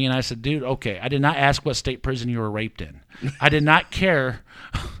cussing at me. And I said, dude, okay. I did not ask what state prison you were raped in. I did not care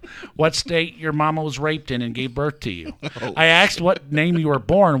what state your mama was raped in and gave birth to you. I asked what name you were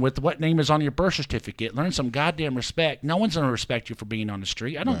born with, what name is on your birth certificate. Learn some goddamn respect. No one's going to respect you for being on the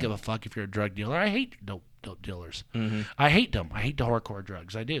street. I don't give a fuck if you're a drug dealer. I hate dope dealers. I hate them. I hate the hardcore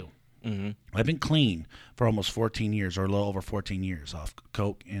drugs. I do. I've been clean for almost 14 years or a little over 14 years off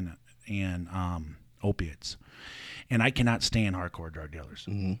coke and opiates. And I cannot stand hardcore drug dealers.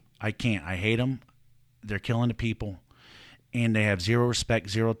 I can't. I hate them. They're killing the people. And they have zero respect,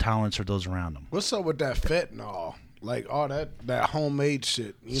 zero tolerance for those around them. what's up with that fentanyl? Like all that homemade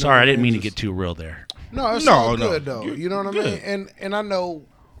shit. You know Sorry, what I didn't mean to Just- get too real there. No, it's No, all no. good though. You're You know what I good. mean? And I know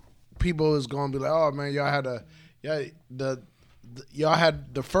people is gonna be like, oh man, y'all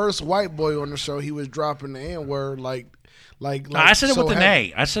had the first white boy on the show. He was dropping the N word like No, I said it so with an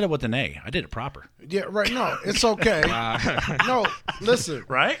heavy. A. I said it with an A. I did it proper. Yeah, right. No, it's okay. No, listen.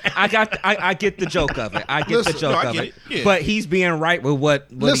 Right? I get the joke of it. I get Listen, the joke no, I of get it. it. Yeah. But he's being right with what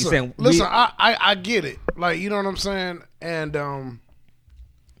he's saying. Listen, I get it. Like, you know what I'm saying? And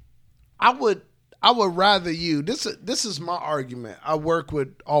I would rather you. This is my argument. I work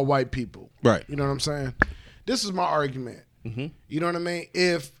with all white people. Right. You know what I'm saying? This is my argument. You know what I mean?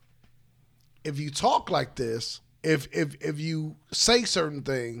 If you talk like this, if you say certain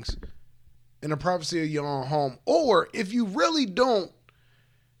things in the privacy of your own home, or if you really don't,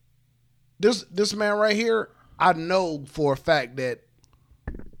 this man right here, I know for a fact that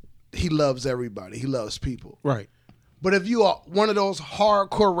he loves everybody. He loves people. Right. But if you are one of those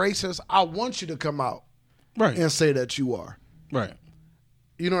hardcore racists, I want you to come out Right. and say that you are. Right.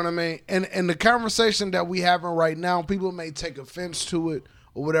 You know what I mean? And the conversation that we having right now, people may take offense to it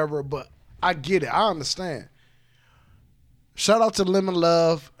or whatever, but I get it. I understand. Shout out to Lemon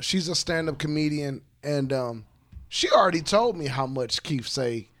Love. She's a stand-up comedian, and she already told me how much Keith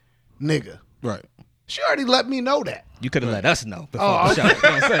say nigga. Right. She already let me know that. You could have let us know before Oh, the show. You know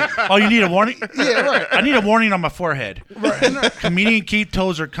what I'm saying? Oh, you need a warning? Yeah, right. I need a warning on my forehead. Right. Comedian Keith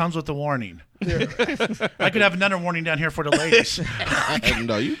Tozer comes with a warning. I could have another warning down here for the ladies.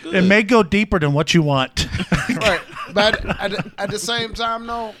 No, you good. It may go deeper than what you want. Right. But at the same time,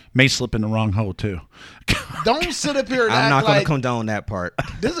 though, May slip in the wrong hole, too. don't sit up here and I'm not act going like to condone that part.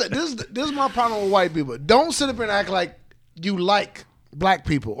 this is my problem with white people. Don't sit up here and act like you like black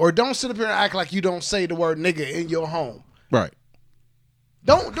people, or don't sit up here and act like you don't say the word nigga in your home. Right.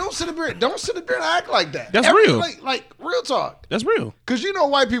 Don't sit up here and act like that. That's real. Like real talk. That's real. Because you know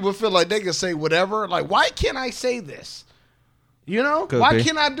white people feel like they can say whatever. Like, why can't I say this? You know? Could Why be.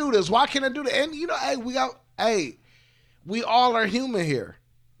 can't I do this? Why can't I do that? And you know, we all are human here.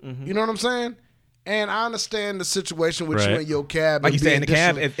 Mm-hmm. You know what I'm saying? And I understand the situation with you Right. in your cab. Like and you say in the being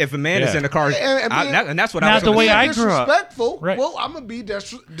cab, if a man is Yeah. in the car, and that's what I Now, was the gonna way say. I grew up- disrespectful. Right. Well, I'm gonna be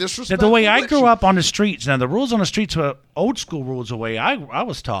disrespectful. The way I with grew you. up on the streets, now the rules on the streets were old school rules, the way I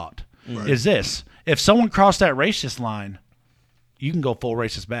was taught, is this. If someone crossed that racist line, you can go full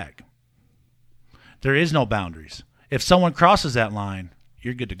racist back. There is no boundaries. If someone crosses that line,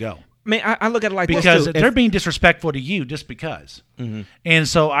 you're good to go. I mean, I look at it like Because this too. they're being disrespectful to you just because. And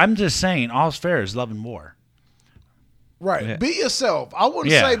so I'm just saying, all's fair is love and war. Right. Yeah. Be yourself. I wouldn't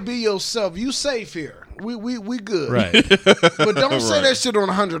Yeah. say be yourself. You safe here. We good. Right. But don't say that shit on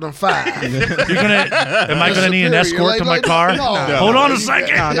 105. Am I gonna need an escort to my car? No. Hold on a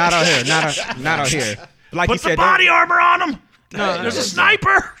second. No, not out here. Not out here. Like you Put the said, body armor on him. There's a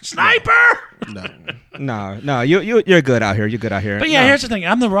sniper. no, you're good out here. You're good out here. But yeah, here's the thing.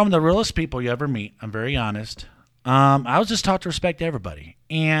 I'm the realest people you ever meet. I'm very honest. I was just taught to respect everybody,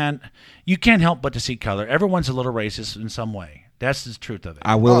 and you can't help but to see color. Everyone's a little racist in some way. That's the truth of it.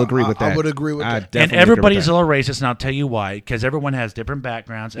 I will agree with that. I would agree with that. Definitely And everybody's a little racist, and I'll tell you why. Because everyone has different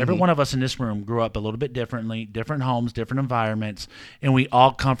backgrounds. Every one of us in this room grew up a little bit differently, different homes, different environments, and we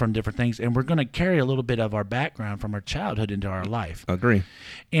all come from different things. And we're going to carry a little bit of our background from our childhood into our life. Agree.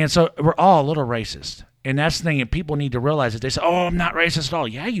 And so we're all a little racist. And that's the thing that people need to realize is they say, oh, I'm not racist at all.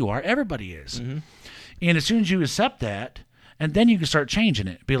 Yeah, you are. Everybody is. Mm-hmm. And as soon as you accept that, and then you can start changing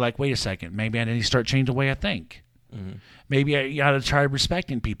it. Be like, wait a second, maybe I need to start changing the way I think. Mm-hmm. Maybe you ought to try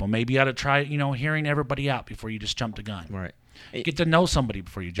respecting people. Maybe you ought to try, hearing everybody out before you just jump the gun. Right. Get to know somebody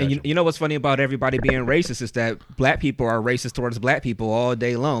before you judge And you know what's funny about everybody being racist is that black people are racist towards black people all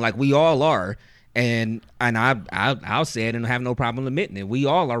day long. Like we all are. And I'll say it and have no problem admitting it. We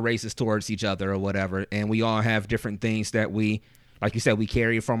all are racist towards each other or whatever. And we all have different things that we, like you said, we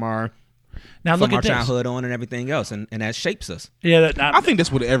carry from our childhood on and everything else, and that shapes us. Yeah, I think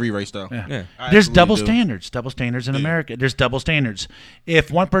that's with every race, though. Yeah. I There's absolutely double do. standards. Double standards in America. There's double standards. If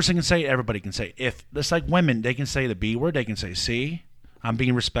one person can say it, everybody can say it. If it's like women, they can say the B word. They can say C. I'm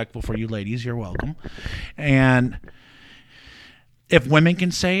being respectful for you ladies. You're welcome. And if women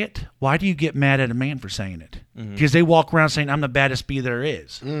can say it, why do you get mad at a man for saying it? Because they walk around saying, I'm the baddest B there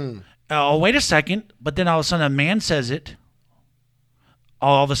is. Oh, wait a second. But then all of a sudden a man says it.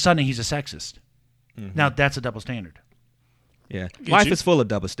 All of a sudden he's a sexist. Now that's a double standard. Yeah. Life is full of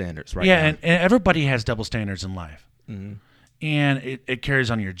double standards, right? Yeah, now. and everybody has double standards in life. And it carries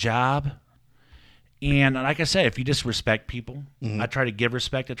on your job. And like I said, if you just respect people, I try to give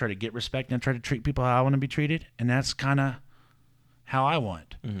respect, I try to get respect, and I try to treat people how I want to be treated. And that's kind of how I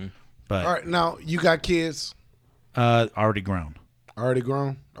want. But All right, now you got kids? already grown. Already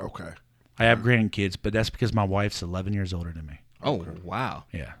grown? Okay. I have grandkids, but that's because my wife's 11 years older than me. Oh, wow.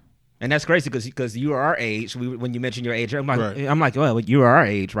 Yeah. And that's crazy because you are our age. When you mentioned your age, I'm like, Right. well, you are our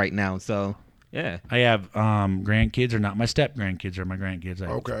age right now. So, yeah. I have grandkids. They're not my step grandkids. They're my grandkids. I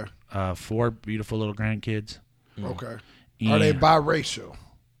have, Okay. 4 beautiful little grandkids. Okay. And Are they biracial?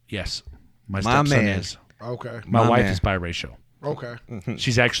 Yes. My My stepson man. is. Okay. My wife man. is biracial. Okay.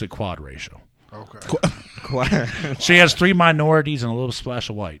 She's actually quadracial. Okay. She has 3 minorities and a little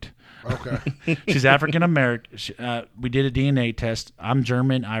splash of white. Okay. She's African American. We did a DNA test. I'm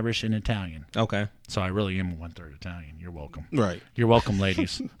German, Irish, and Italian. Okay. So I really am 1/3 Italian. You're welcome. Right. You're welcome,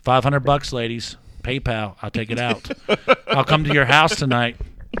 ladies. $500, ladies. PayPal. I'll take it out. I'll come to your house tonight.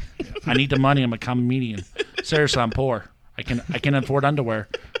 I need the money. I'm a comedian. Seriously, I'm poor. I can afford underwear,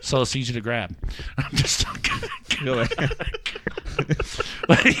 so it's easy to grab. I'm just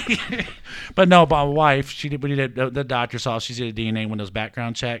but no, my wife, we did the doctor saw she did a DNA one of those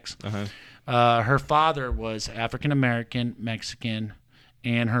background checks. Her father was African American, Mexican,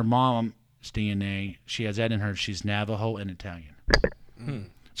 and her mom's DNA, she has that in her. She's Navajo and Italian.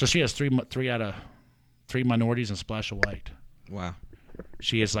 So she has 3 out of 3 minorities and a splash of white. Wow.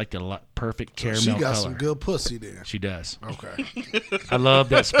 She has like the perfect caramel She got color. some good pussy then. She does. Okay. I love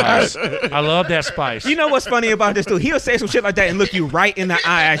that spice. I love that spice. You know what's funny about this, dude? He'll say some shit like that and look you right in the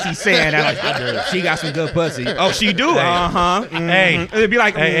eye as he's saying that. Like, she got some good pussy. Oh, she do? Uh-huh. Hey. It'd be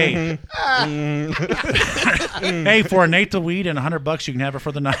like, Hey, hey, for an eighth of weed and $100, you can have it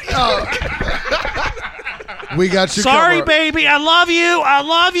for the night. We got you Sorry, covered. baby. I love you. I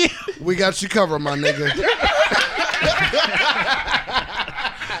love you. We got you covered, my nigga.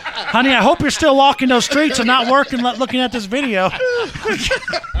 Honey, I hope you're still walking those streets and not working, looking at this video.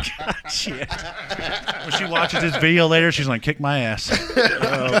 God, shit. When she watches this video later, she's like, kick my ass.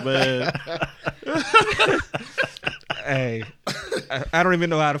 Oh man. hey, I don't even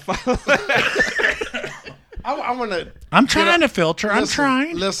know how to follow. I want to. I'm trying to filter. I'm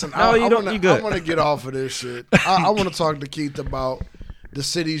trying. Listen, No, you don't- you good. I want to get off of this shit. I want to talk to Keith about the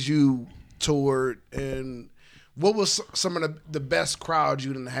cities you toured and what was some of the best crowds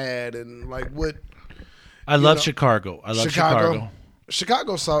you done had and like what. I love know, Chicago. I love Chicago.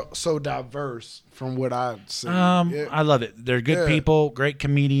 Chicago's so diverse from what I've seen. I love it. They're good Yeah. people, great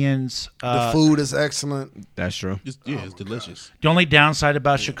comedians. The food is excellent. That's true. It's delicious. The only downside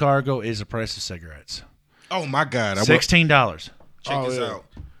about Chicago is the price of cigarettes. Oh my God. I went, $16. check this yeah. out.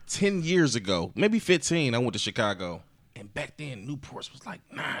 10 years ago, maybe 15, I went to Chicago. And back then, Newports was like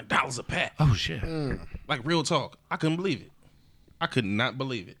 $9 a pack. Oh shit! Like real talk. I couldn't believe it. I could not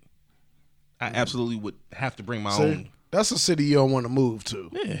believe it. I absolutely would have to bring my See, own. that's a city you don't want to move to.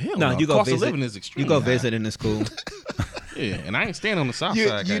 Yeah, hell No, no. you go Cost visit. of living is extreme. You go visit in the school. Yeah, and I ain't staying on the south You,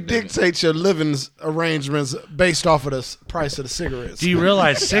 side. you goddamn it. dictate your living arrangements based off of the price of the cigarettes. Do you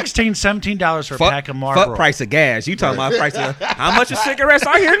realize $16, $17 for a pack of Marlboro? Fuck price of gas. You talking about price of how much is cigarettes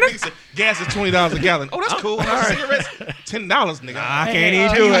out here, nigga? Gas is $20 a gallon. Oh, that's cool. Cigarettes, $10, nigga. I Hey, can't even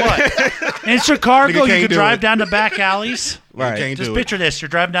tell do you it. what, in Chicago, Nigga you can't can do drive it. down the back alleys. Right. Can't Just do picture this. You're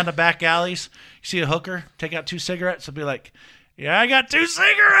driving down the back alleys. You see a hooker, take out 2 cigarettes. It'll be like, yeah, I got 2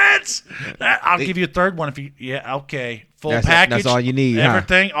 cigarettes. I'll give you a third one if you, yeah, okay. Full package. That's all you need, huh?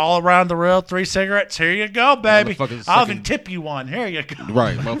 Everything all around the rail, 3 cigarettes. Here you go, baby. Motherfuckers I'll sucking- even tip you one. Here you go.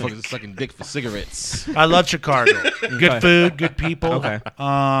 Right. Motherfuckers are sucking dick for cigarettes. I love Chicago. Good food, good people. Okay.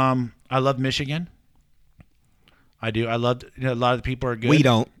 I love Michigan. I do. I love, a lot of the people are good. We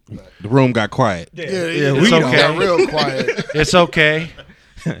don't. The room got quiet. Yeah, It's we okay. got real quiet. It's okay.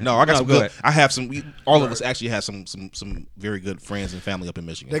 No, I got some go good. ahead. I have some. All of us actually have some very good friends and family up in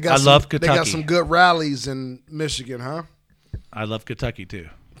Michigan. They got I love They got Kentucky. some good rallies in Michigan, huh? I love Kentucky too.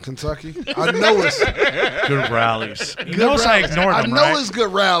 Kentucky. I know it's Good rallies. You good notice I rallies. ignored I him, know right? it's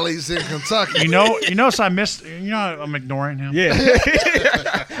good rallies in Kentucky. You notice I missed. I'm ignoring him. Yeah.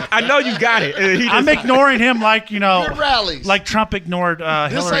 I know you got it. He I'm just- ignoring him like good rallies. like Trump ignored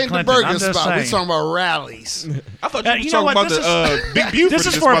this Hillary ain't Clinton. the burger I'm just spot. We're saying. talking about rallies. I thought you were you know talking what? about This the Big Buford. This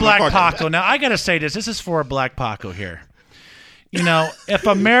is in for a Black motherfucker. Paco. Now I gotta say this. This is for a Black Paco here. You know, if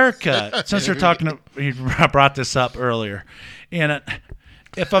America, since you're talking, you brought this up earlier, and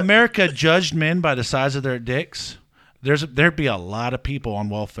if America judged men by the size of their dicks, there'd be a lot of people on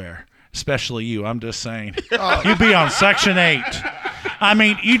welfare, especially you. I'm just saying, you'd be on Section 8. I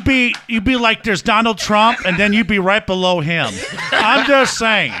mean, you'd be like there's Donald Trump, and then you'd be right below him. I'm just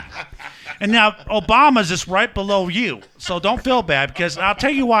saying. And now Obama's just right below you, so don't feel bad because I'll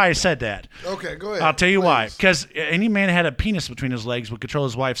tell you why I said that. Okay, go ahead. I'll tell you why. please. Because any man that had a penis between his legs would control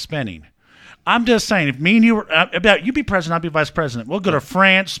his wife's spending. I'm just saying, if me and you were, you be president, I'll be vice president. We'll go to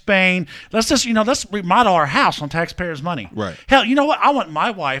France, Spain. Let's just, let's remodel our house on taxpayers' money. Right. Hell, you know what? I want my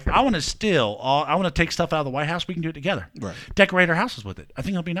wife. I want to take stuff out of the White House. We can do it together. Right. Decorate our houses with it. I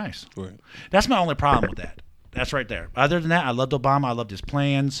think it'll be nice. Right. That's my only problem with that. That's right there. Other than that, I loved Obama. I loved his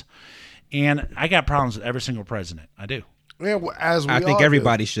plans, and I got problems with every single president. I do. Yeah, well, as we I think all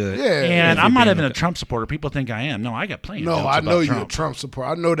everybody do. should. Yeah. And if I'm you're not being even a okay. Trump supporter. People think I am. No, I got plenty of No, jokes I about know you're a Trump. Trump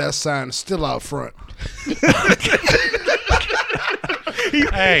supporter. I know that sign is still out front.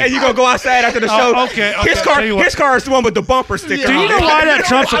 Hey, And you gonna go outside after the show? okay, His tell you what. his car is the one with the bumper sticker. Do you on know it. why that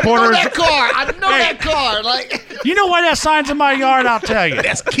Trump supporter I know is? that car. I know Hey. that car. Like, You know why that sign's in my yard? I'll tell you.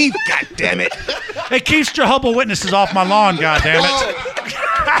 That's Keith. God damn it. It keeps Jehovah's Witnesses off my lawn. Goddamn it,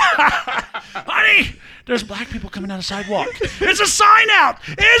 honey. There's black people coming down the sidewalk. It's a sign out.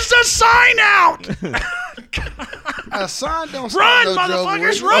 It's a sign out. a sign don't stop Run, no Jehovah's motherfuckers,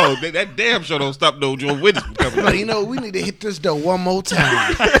 Witness. run. Oh, that damn show don't stop no Joe Witness from coming. But we need to hit this door one more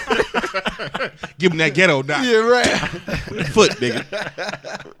time. Give him that ghetto knock. Yeah, right. Foot, nigga.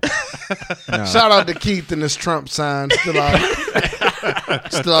 Shout out to Keith and this Trump sign still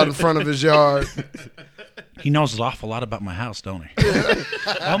out in front of his yard. He knows an awful lot about my house, don't he?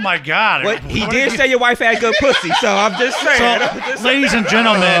 Oh my God! But he did say your wife had good pussy, so I'm just saying. So, ladies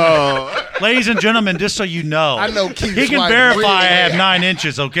and gentlemen, just so you know, I know Keith's he can wife verify really I have bad. 9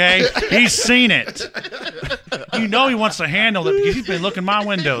 inches. Okay, he's seen it. You know he wants to handle it because he's been looking my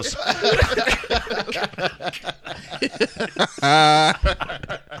windows.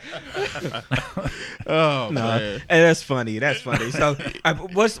 Oh No, man. and that's funny. That's funny. So,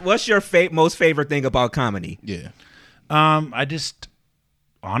 what's your most favorite thing about comedy? Yeah. I just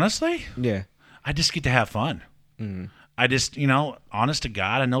honestly, Yeah. I just get to have fun. I just, honest to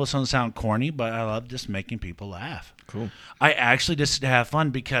God, I know it's going to sound corny, but I love just making people laugh. Cool. I actually just have fun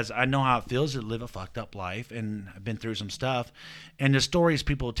because I know how it feels to live a fucked up life, and I've been through some stuff. And the stories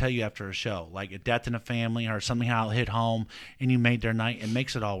people will tell you after a show, like a death in a family or something how it hit home, and you made their night, it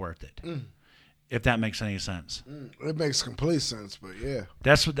makes it all worth it. If that makes any sense. It makes complete sense, but yeah.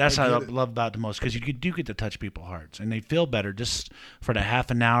 That's what I get it. love about it the most, because you do get to touch people's hearts, and they feel better just for the half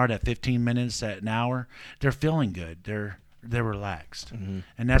an hour, that 15 minutes, that an hour. They're feeling good. They're relaxed, and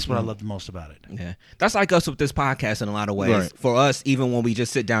that's what I love the most about it. Yeah, that's like us with this podcast in a lot of ways. Right. For us, even when we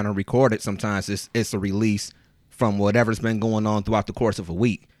just sit down and record it, sometimes it's a release from whatever's been going on throughout the course of a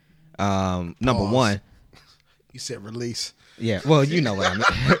week. Number Pause. one, You said release. Yeah, well, you know what I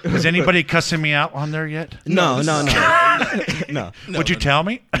mean. Is anybody cussing me out on there yet? No. Would you tell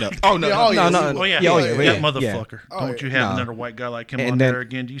me? No. Oh no. Yeah, no. no. Oh yeah, Yeah. that motherfucker. Oh, Don't you yeah. have another white guy like him And on then- there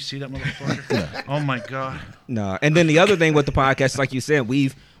again? Do you see that motherfucker? Oh my god. No, and then the other thing with the podcast, like you said,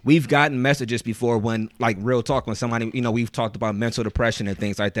 we've gotten messages before when, like, real talk, when somebody, we've talked about mental depression and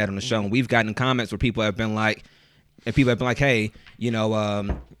things like that on the show, and we've gotten comments where people have been like, hey,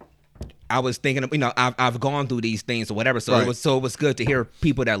 I was thinking of, I've gone through these things or whatever, so Right. it was good to hear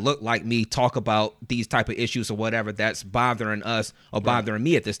people that look like me talk about these type of issues or whatever that's bothering us or bothering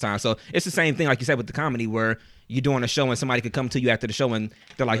me at this time. So it's the same thing, like you said, with the comedy, where you're doing a show and somebody could come to you after the show and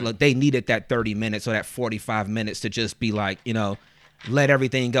they're like, look, they needed that 30 minutes or that 45 minutes to just be like, let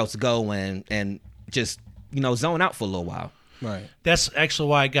everything else go and just, zone out for a little while. Right. That's actually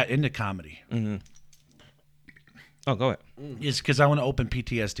why I got into comedy. Oh, go ahead. Is because I want to open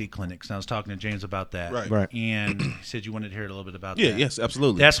PTSD clinics. And I was talking to James about that. Right. And he said you wanted to hear a little bit about Yeah. that. Yes.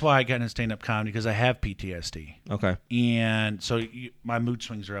 Absolutely. That's why I got into stand-up comedy, because I have PTSD. Okay. And so my mood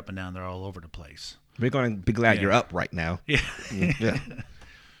swings are up and down. They're all over the place. We're going to be glad Yeah. you're up right now. Yeah. Yeah.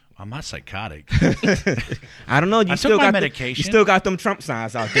 I'm not psychotic. I don't know. You I still took my got medication. You still got them Trump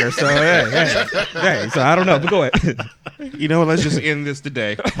signs out there. So hey. So I don't know. But go ahead. You know what? Let's just end this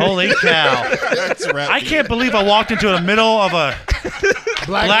today. Holy cow. That's a wrap. I can't believe I walked into the middle of a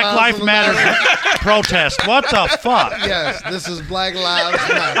Black Lives Matter protest. What the fuck? Yes, this is Black Lives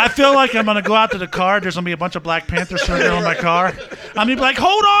Matter. I feel like I'm going to go out to the car. There's going to be a bunch of Black Panthers sitting on my car. I'm going to be like,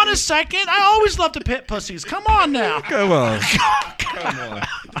 hold on a second. I always love to pit pussies. Come on now. Come on.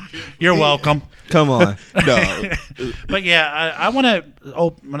 You're welcome. Come on. No. But yeah, I want to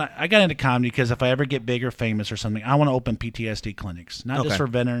open. When I got into comedy because if I ever get big or famous or something, I want to open PTSD clinics, not Okay. just for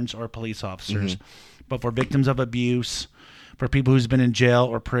veterans or police officers, but for victims of abuse, for people who's been in jail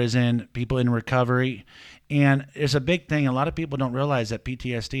or prison, people in recovery. And it's a big thing. A lot of people don't realize that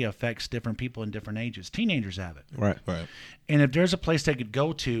PTSD affects different people in different ages. Teenagers have it. Right. Right. And if there's a place they could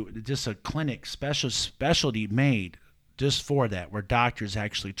go to, just a clinic, specialty made just for that, where doctors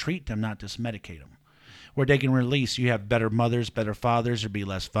actually treat them, not just medicate them, where they can release. You have better mothers, better fathers, there'd be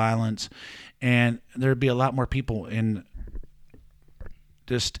less violence, and there'd be a lot more people in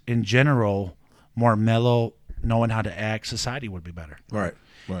general, more mellow, knowing how to act. Society would be better. Right.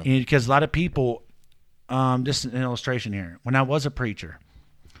 Right. Because a lot of people, just an illustration here. When I was a preacher,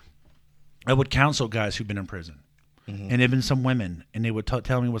 I would counsel guys who've been in prison, and even some women, and they would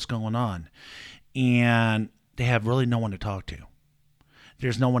tell me what's going on, and they have really no one to talk to.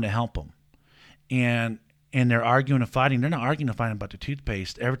 There's no one to help them, and they're arguing and fighting. They're not arguing and fighting about the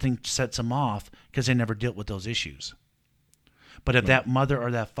toothpaste. Everything sets them off because they never dealt with those issues. But if that mother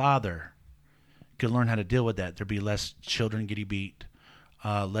or that father could learn how to deal with that, there'd be less children getting beat,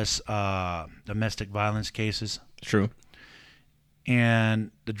 less domestic violence cases, True.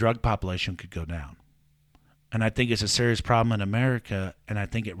 and the drug population could go down. And I think it's a serious problem in America, and I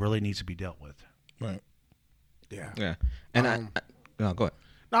think it really needs to be dealt with. Right. Yeah. Yeah. And no, go ahead.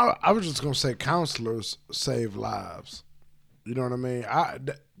 No, I was just gonna say counselors save lives. You know what I mean?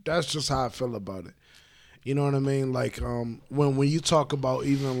 That's just how I feel about it. You know what I mean? Like when you talk about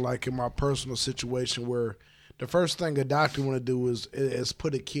even like in my personal situation where the first thing a doctor want to do is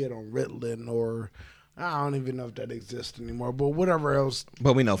put a kid on Ritalin, or I don't even know if that exists anymore, but whatever else.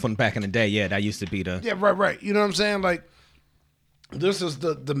 But we know from back in the day, yeah, that used to be the. Yeah, right. You know what I'm saying? Like this is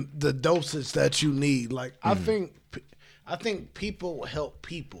the dosage that you need. Like I think people help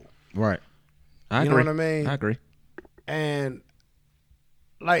people. Right. I You know agree. what I mean? I agree. And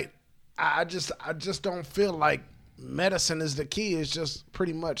like I just don't feel like medicine is the key. It's just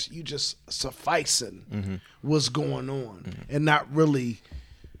pretty much you just sufficing what's going on and not really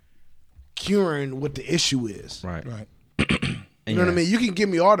curing what the issue is. Right. Right. You know what I mean? You can give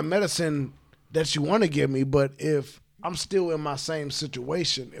me all the medicine that you want to give me, but if I'm still in my same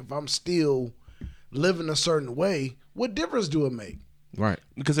situation, if I'm still living a certain way, what difference do it make? Right.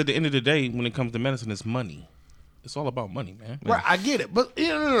 Because at the end of the day, when it comes to medicine, it's money. It's all about money, man. Right, I get it, but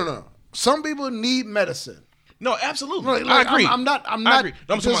no. Some people need medicine. No, absolutely. Like, I agree. I'm not I agree.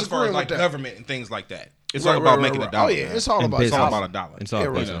 No, I'm talking as far disagreeing as like with that. government and things like that. It's Right, all about right, making right, a dollar. Oh yeah, man. it's all And about It's all business. about a dollar. It's all Yeah,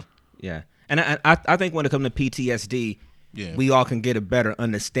 right. business. Yeah. And I think when it comes to PTSD, Yeah. we all can get a better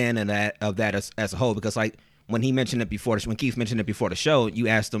understanding of that as a whole. Because like when he mentioned it before, when Keith mentioned it before the show, you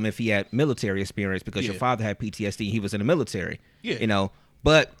asked him if he had military experience because your Yeah. father had PTSD. He was in the military. Yeah. You know,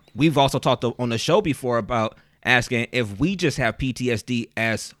 but we've also talked on the show before about asking if we just have PTSD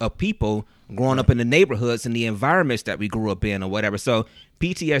as a people, growing up in the neighborhoods and the environments that we grew up in or whatever. So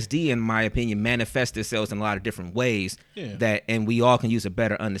PTSD, in my opinion, manifests itself in a lot of different ways and we all can use a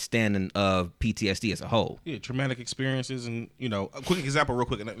better understanding of PTSD as a whole. Yeah, traumatic experiences. And, a quick example real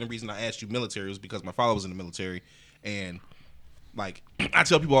quick. And the reason I asked you military was because my father was in the military. And, like, I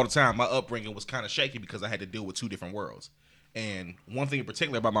tell people all the time, my upbringing was kind of shaky because I had to deal with two different worlds. And one thing in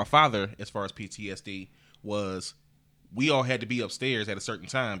particular about my father, as far as PTSD, was we all had to be upstairs at a certain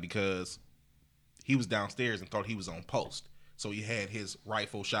time because he was downstairs and thought he was on post. So he had his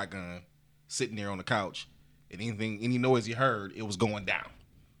rifle, shotgun sitting there on the couch, and any noise he heard, it was going down.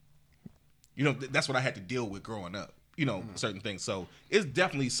 That's what I had to deal with growing up. Certain things. So it's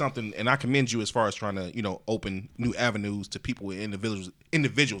definitely something, and I commend you as far as trying to, open new avenues to people with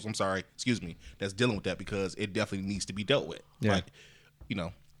individuals. That's dealing with that, because it definitely needs to be dealt with. Yeah.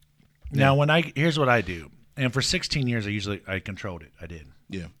 Now, here's what I do, and for 16 years, I controlled it. I did.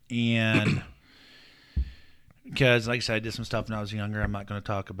 Yeah. And because, like I said, I did some stuff when I was younger. I'm not going to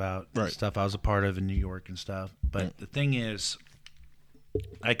talk about stuff I was a part of in New York and stuff. But the thing is,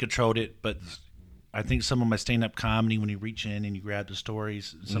 I controlled it, but I think some of my stand-up comedy, when you reach in and you grab the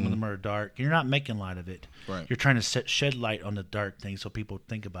stories, some of them are dark. You're not making light of it. Right. You're trying to shed light on the dark things so people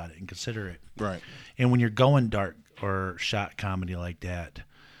think about it and consider it. Right. And when you're going dark or shot comedy like that,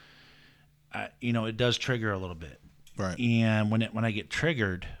 it does trigger a little bit. Right. And when I get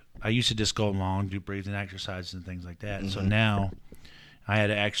triggered, I used to just go along, do breathing exercises and things like that. So now I had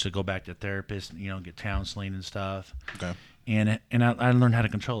to actually go back to a therapist, get counseling and stuff. Okay. And I learned how to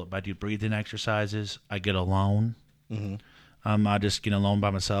control it. I do breathing exercises. I get alone. I just get alone by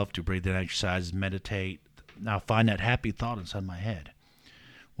myself, do breathing exercises, meditate. Now find that happy thought inside my head.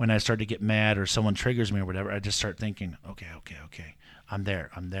 When I start to get mad or someone triggers me or whatever, I just start thinking, okay. I'm there.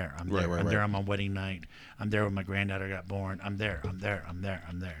 I'm there on my wedding night. I'm there when my granddaughter got born. I'm there.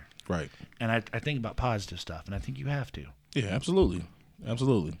 Right. And I think about positive stuff, and I think you have to. Yeah, absolutely.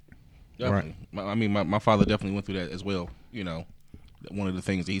 Definitely. Right. My father definitely went through that as well. One of the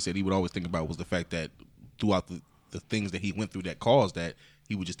things that he said he would always think about was the fact that throughout the things that he went through that caused that,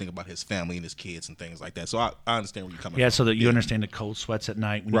 he would just think about his family and his kids and things like that. So I understand where you're coming from. Yeah, so that you understand the cold sweats at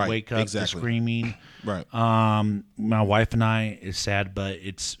night when you wake up, the screaming. Right. My wife and I, it's sad, but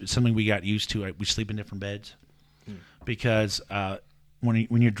it's something we got used to. We sleep in different beds because when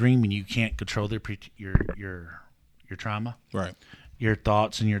you're dreaming, you can't control your trauma. Right. Your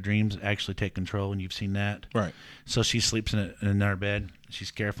thoughts and your dreams actually take control, and you've seen that. Right. So she sleeps in our bed.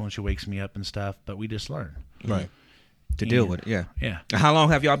 She's careful, and she wakes me up and stuff, but we just learn. Right. To deal with it, yeah. Yeah. How long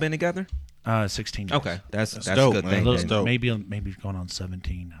have y'all been together? 16 years. Okay, that's dope, a good man. thing. That's dope. Maybe going on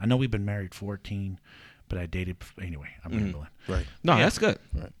 17. I know we've been married 14, but I dated anyway. I'm rambling. Right. No, that's good.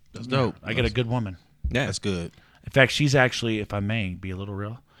 Right. That's dope. I got a good woman. Yeah, That's good. In fact, she's actually, if I may be a little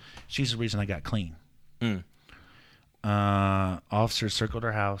real, she's the reason I got clean. Officers circled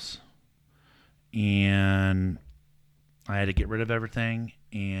our house, and I had to get rid of everything.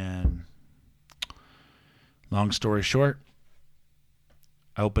 And long story short,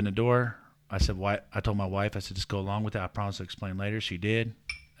 I opened the door. I said, "Why?" I told my wife, I said, "Just go along with it. I promise to explain later." She did.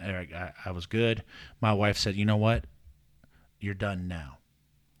 I was good. My wife said, "You know what? You're done now.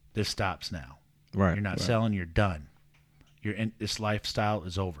 This stops now. right. You're not selling. You're done. This lifestyle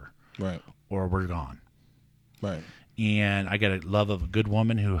is over. Right. Or we're gone." Right. And I got a love of a good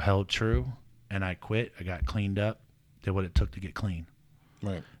woman who held true, and I quit. I got cleaned up, did what it took to get clean.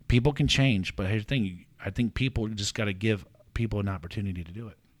 Right. People can change, but here's the thing. I think people just got to give people an opportunity to do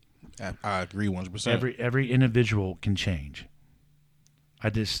it. I agree 100%. Every individual can change.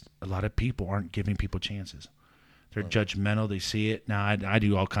 A lot of people aren't giving people chances. They're judgmental. They see it. Now, I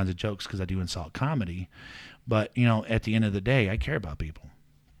do all kinds of jokes because I do insult comedy. But, at the end of the day, I care about people.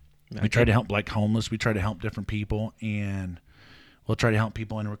 We try to help like homeless. We try to help different people, and we'll try to help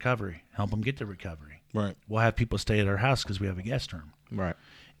people in recovery, help them get to recovery. Right. We'll have people stay at our house because we have a guest room. Right.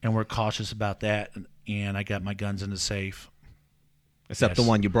 And we're cautious about that, and I got my guns in the safe. Except the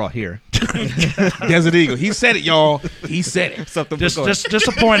one you brought here. Desert Eagle. He said it, y'all. He said it. Just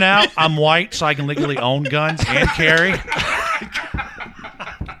to point out, I'm white, so I can legally own guns and carry.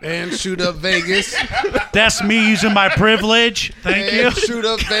 And shoot up Vegas. That's me using my privilege. Thank you. Shoot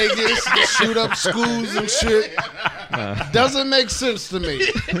up Vegas. Shoot up schools and shit. Doesn't make sense to me.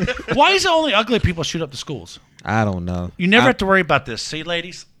 Why is it only ugly people shoot up the schools? I don't know. You never have to worry about this. See,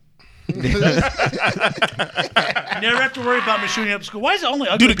 ladies? You never have to worry about me shooting up school. Why is it only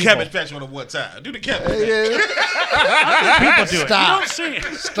ugly Do the people? Kevin Patch on one time. Do the Kevin Patch. Ugly people do it. Stop. You don't see it.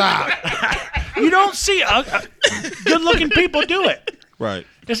 Stop. You don't see good-looking people do it. Right.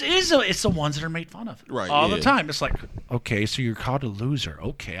 It's the ones that are made fun of Right, all yeah. the time. It's like, okay, so you're called a loser.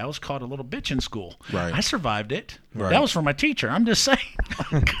 Okay, I was called a little bitch in school. Right. I survived it. Right. That was from my teacher. I'm just saying.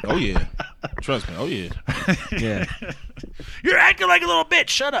 Oh yeah, trust me. Oh yeah. Yeah. You're acting like a little bitch.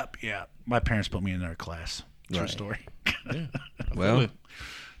 Shut up. Yeah, my parents put me in their class. True Right. story. Well,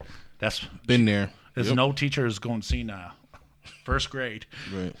 That's Been there. there's Yep. an old teacher who's going to see now. First grade.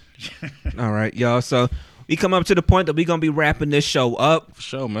 Right. all right, y'all. So we come up to the point that we're gonna be wrapping this show up. For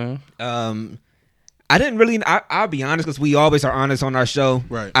sure, man. I didn't really. I'll be honest, because we always are honest on our show.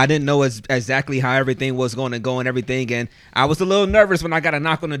 Right. I didn't know exactly how everything was going to go and everything, and I was a little nervous when I got a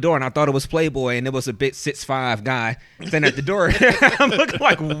knock on the door, and I thought it was Playboy, and it was a big 6'5" guy standing at the door. I'm looking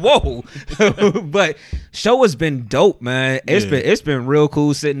like, whoa! But show has been dope, man. It's been real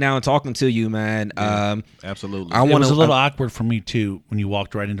cool sitting down and talking to you, man. Absolutely. I It want was to a little awkward for me too when you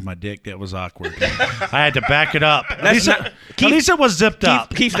walked right into my dick. That was awkward. I had to back it up. At least it was zipped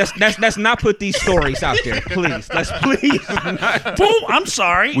up. Keith, let's not put these stories out there, please. Let's please not. Boom! I'm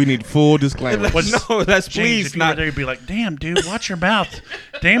sorry. we need full disclaimer. No, let's James, please if you were not. there, you'd be like, "Damn, dude, watch your mouth."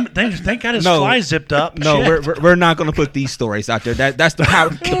 Damn, they got his No. fly zipped up. No, Shit. we're not going to put these stories out there. That's the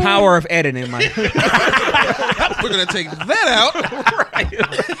power of editing, man. We're gonna take that out.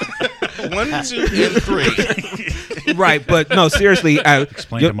 1, 2, and 3. Right, but no, seriously.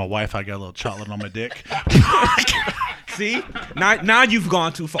 Explain to my wife I got a little chocolate on my dick. See, now you've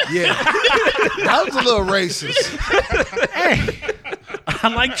gone too far. Yeah, that was a little racist. Hey, I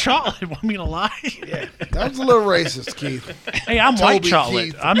like chocolate. Want me to lie? That was a little racist, Keith. Hey, I'm white Toby chocolate.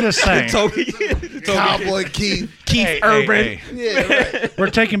 Keith. I'm just saying. Toby, Cowboy Keith. Keith Hey, Urban. hey. Yeah, right. We're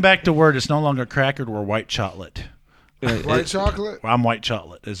taking back the word. It's no longer crackered. We're white chocolate. White chocolate. I'm white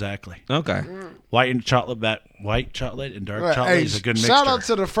chocolate. Exactly. Okay. White and chocolate. White chocolate and dark Right. chocolate Hey, is a good mixture. shout out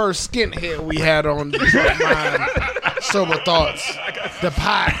to the first skinhead we had on Mind Sober Thoughts, the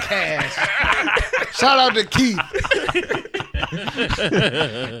podcast. Shout out to Keith.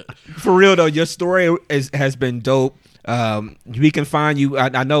 For real though, your story has been dope. We can find you.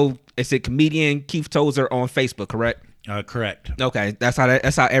 I know it's a comedian Keith Tozer on Facebook, correct? Correct. Okay, that's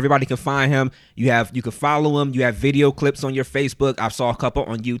how everybody can find him. You can follow him. You have video clips on your Facebook. I saw a couple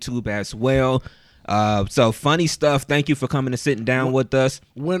on YouTube as well. So funny stuff. Thank you for coming and sitting down with us.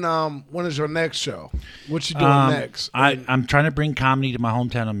 When is your next show? What you doing next? I'm trying to bring comedy to my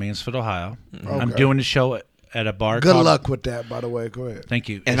hometown of Mansfield, Ohio. I'm Okay. doing a show at a bar. Good called, luck with that, by the way. Go ahead. Thank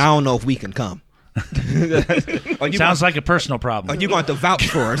you. And I don't know if we can come. Sounds like a personal Are problem. you going to vouch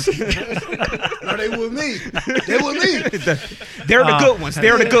for us? No, they with me. They with me. They're the good ones.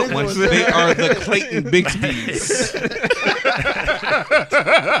 They're the good ones. They are the Clayton Bixby's.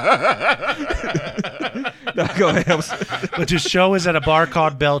 No, go ahead. But the show is at a bar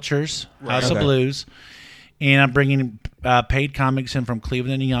called Belcher's, House of Okay. Blues. And I'm bringing paid comics in from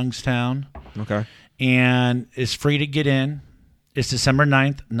Cleveland and Youngstown. Okay. And it's free to get in. It's December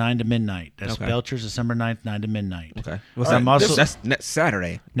 9th, 9 to midnight. That's Okay. Belcher's, December 9th, 9 to midnight. Okay. I'm also- That's next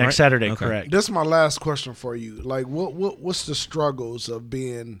Saturday. Next right? Saturday, Okay. correct. This is my last question for you. Like, what's the struggles of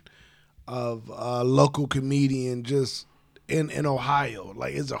being a local comedian just in Ohio?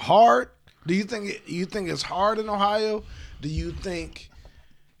 Like, is it hard? Do you think it's hard in Ohio? Do you think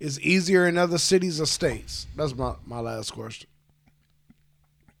it's easier in other cities or states? That's my last question.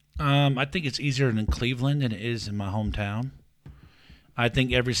 I think it's easier in Cleveland than it is in my hometown. I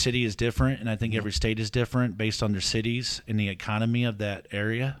think every city is different, and I think every state is different based on their cities and the economy of that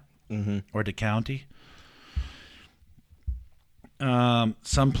area or the county. A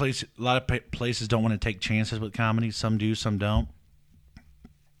lot of places don't want to take chances with comedy. Some do, some don't.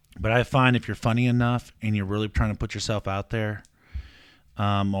 But I find if you're funny enough and you're really trying to put yourself out there,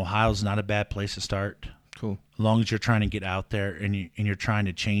 Ohio's not a bad place to start. Cool. As long as you're trying to get out there and you're trying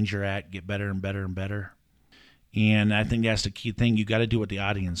to change your act, get better and better and better. And I think that's the key thing. You got to do what the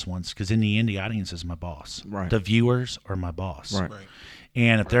audience wants, because in the end, the audience is my boss. Right. The viewers are my boss. Right.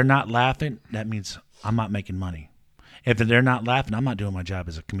 And if they're not laughing, that means I'm not making money. If they're not laughing, I'm not doing my job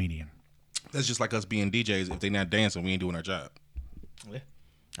as a comedian. That's just like us being DJs. If they're not dancing, we ain't doing our job.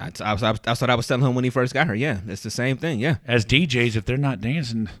 That's what I was telling him when he first got her. Yeah, it's the same thing. Yeah. As DJs, if they're not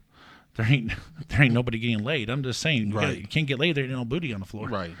dancing, there ain't nobody getting laid. I'm just saying, Right. you can't get laid. There ain't no booty on the floor.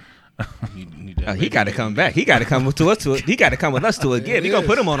 Right. You need that He got to come back. He got to come to us. He got to come with us to a gig. We gonna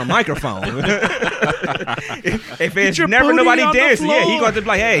put him on a microphone. if it's your never booty nobody on the dancing, yeah, he floor. going to be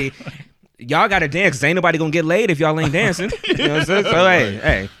like, hey, y'all got to dance. 'Cause ain't nobody gonna get laid if y'all ain't dancing. You know what I'm saying? So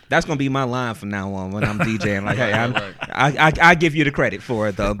hey, that's gonna be my line from now on when I'm DJing. Like, hey, I give you the credit for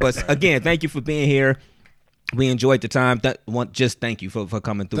it though. But again, thank you for being here. We enjoyed the time. Just thank you for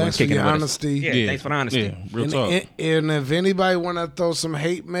coming through Thanks and kicking for your it with us. honesty. Yeah, thanks for the honesty. Yeah, real talk. And if anybody want to throw some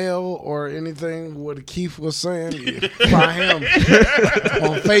hate mail or anything, what Keith was saying, try him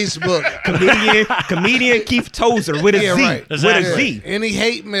on Facebook. Comedian Keith Tozer with a Yeah, Z. right. With a Exactly. Z. Any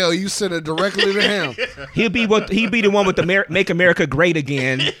hate mail, you send it directly to him. He'll be the one with the Make America Great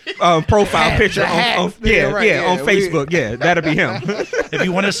Again profile picture the hat. on right, yeah, on Facebook. Yeah, that'll be him. If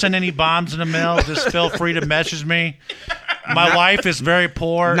you want to send any bombs in the mail, just feel free to message me. My wife is very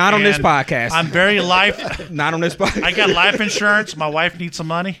poor. Not on this and podcast. I'm very life. Not on this podcast. I got life insurance. My wife needs some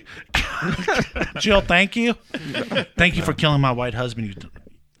money. Jill, thank you. Thank you for killing my white husband.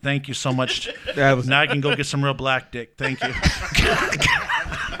 Thank you so much. That was- Now I can go get some real black dick. Thank you.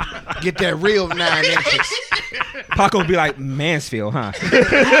 Get that real 9 inches. Paco would be like, Mansfield, huh?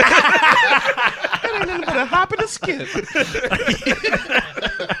 A hop and a skip.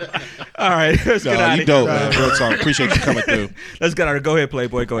 All right, let's get out You of dope, man. Real talk. Appreciate you coming through. Let's get out of Go ahead,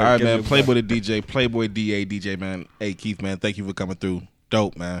 Playboy. Go ahead. All right, Give man. me- Playboy the DJ, Playboy DA DJ, man. Hey, Keith, man. Thank you for coming through.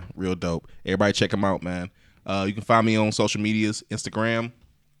 Dope, man. Real dope. Everybody check him out, man. You can find me on social medias, Instagram,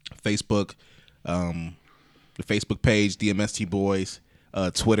 Facebook, the Facebook page, DMST Boys,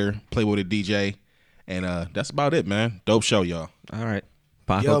 Twitter, Playboy the DJ, and that's about it, man. Dope show, y'all. All right,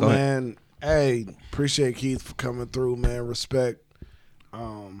 Paco, Yo, go ahead. man. Hey, appreciate Keith for coming through, man. Respect.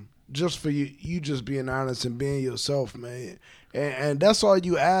 Just for you just being honest and being yourself, man. And that's all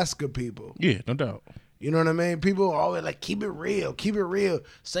you ask of people. Yeah, no doubt. You know what I mean? People always like, keep it real. Keep it real.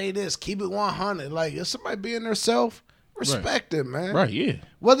 Say this. Keep it 100. Like, if somebody being their self, respect it, man. Right, yeah.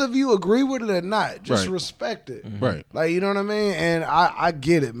 Whether if you agree with it or not, just Right. respect it. Right. Like, you know what I mean? And I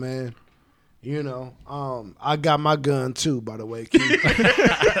get it, man. You know, I got my gun too, by the way, Keith.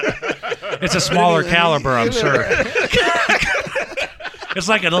 It's a smaller caliber, I'm sure. It's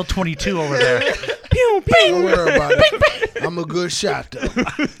like a little 22 over there. Don't worry about it. I'm a good shot, though.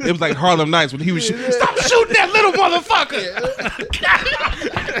 It was like Harlem Nights when he was stop shooting that little motherfucker.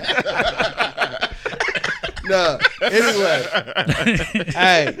 No. Anyway,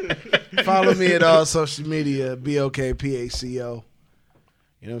 hey, follow me at all social media, BOKPACO. You know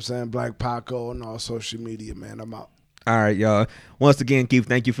what I'm saying? Black Paco on all social media, man. I'm out. All right, y'all. Once again, Keith,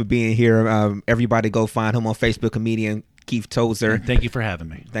 thank you for being here. Everybody go find him on Facebook, comedian Keith Tozer. Thank you for having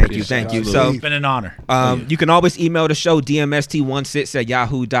me. Thank you. So, It's been an honor. you can always email the show,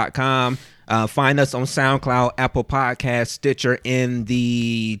 dmst16@yahoo.com. Find us on SoundCloud, Apple Podcasts, Stitcher, and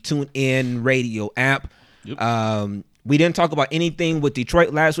the TuneIn Radio app. Yep. We didn't talk about anything with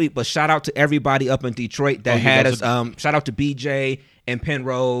Detroit last week, but shout out to everybody up in Detroit that yeah, had that us. Shout out to BJ and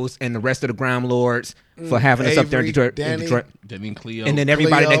Penrose and the rest of the Grime Lords for having us up there in Avery, Detroit. Danny. Denny and Cleo. And then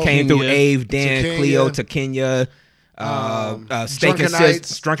everybody that came through, Kenya, Ave, Dan, Takenya, Cleo, Takenya, Steak Drunken and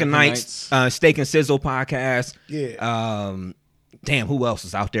Nights. Drunken Nights, Steak and Sizzle podcast. Yeah. Damn, who else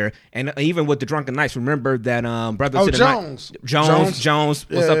is out there? And even with the Drunken Nights, remember that Brothers Oh, to the Jones. Night. Jones.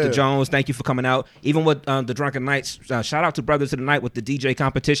 What's up Yeah. to Jones? Thank you for coming out. Even with the Drunken Nights, shout out to Brothers to the Night with the DJ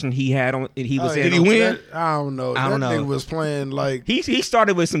competition he had on. He was in. Did he win? I don't know. I don't that know. nigga was playing like. He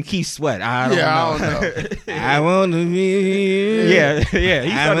started with some Keith Sweat. I don't know. I want to be. Yeah.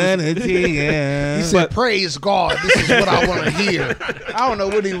 He started with- He said, "Praise God, this is what I want to hear." I don't know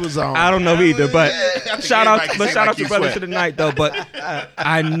what he was on. I don't know either, but think shout out, everybody can but say shout like out to Keith Brothers Sweat. to the Night though. But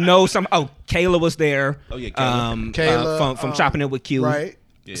I know some. Oh, Kayla was there. Oh, yeah, Kayla. Kayla, from Chopping It with Q. right?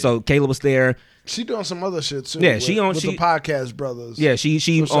 So Kayla was there. She doing some other shit too. Yeah, with, she on- with she- the podcast brothers. Yeah, she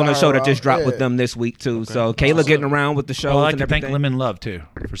So on a shout show that her just out. dropped with Yeah. them this week too. So Kayla getting around with the shows I'd like and to thank everything. Lemon Love, too,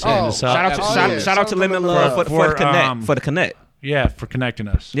 for setting Oh, this up. Shout out to Oh, shout, yeah. shout out to Shout Lemon to Love for For, the connect um, for the connect. Yeah, for connecting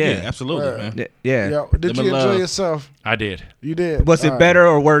us. Yeah, Yeah, absolutely, man. Yeah. Yeah. Did Lemon you enjoy Love. yourself? I did. You did. Was it All right. better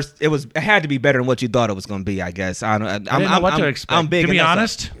or worse? It had to be better than what you thought it was going to be. I guess. I don't. I didn't know what to expect. I'm big. To be in that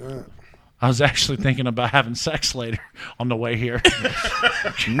honest, stuff. I was actually thinking about having sex later on the way here.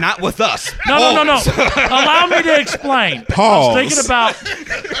 Not with us. No. Allow me to explain. Pause. I was thinking about.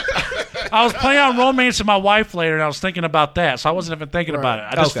 I was planning on romancing my wife later, and I was thinking about that, so I wasn't even thinking about it.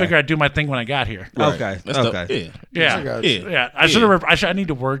 I just Okay. figured I'd do my thing when I got here. Right. Okay. That's Okay. Yeah, I got you. yeah. I should have. I need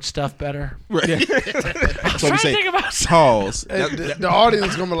to word stuff better. Right. So we Trying to say think about. pause. The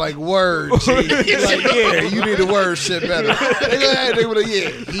audience gonna be like, "Word, G." Like, yeah, you need to word shit better. They gonna like, yeah,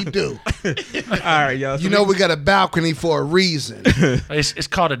 he do. All right, y'all. So You know, we got a balcony for a reason. It's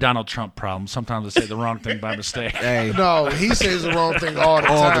called a Donald Trump problem. Sometimes I say the wrong thing by mistake. hey, No, he says the wrong thing all the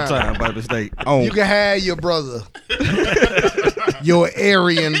all time. the time by mistake. On You can have your brother, your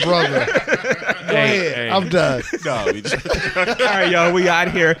Aryan brother. Go ahead. hey. I'm done. no, we just, All right, y'all. We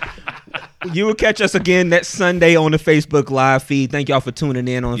out here. You will catch us again next Sunday on the Facebook Live feed. Thank y'all for tuning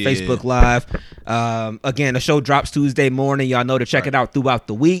in on Yeah. Facebook Live. Again, the show drops Tuesday morning. Y'all know to check it out throughout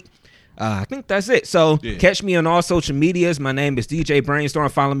the week. I think that's it. So catch me on all social medias. My name is DJ Brainstorm.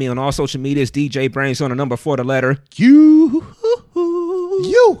 Follow me on all social medias. DJ Brainstorm, the number 4, the letter You.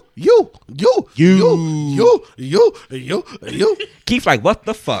 Keith, like, what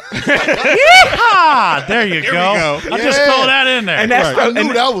the fuck? Yeehaw! There you go. I'll just throw that in there. And that's I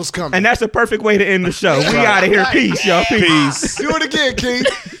knew that was coming. And that's the perfect way to end the show. We out of here. Peace, y'all. Peace. Do it again, Keith.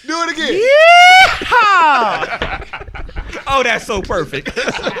 Do it again. Yeehaw! Oh, that's so perfect.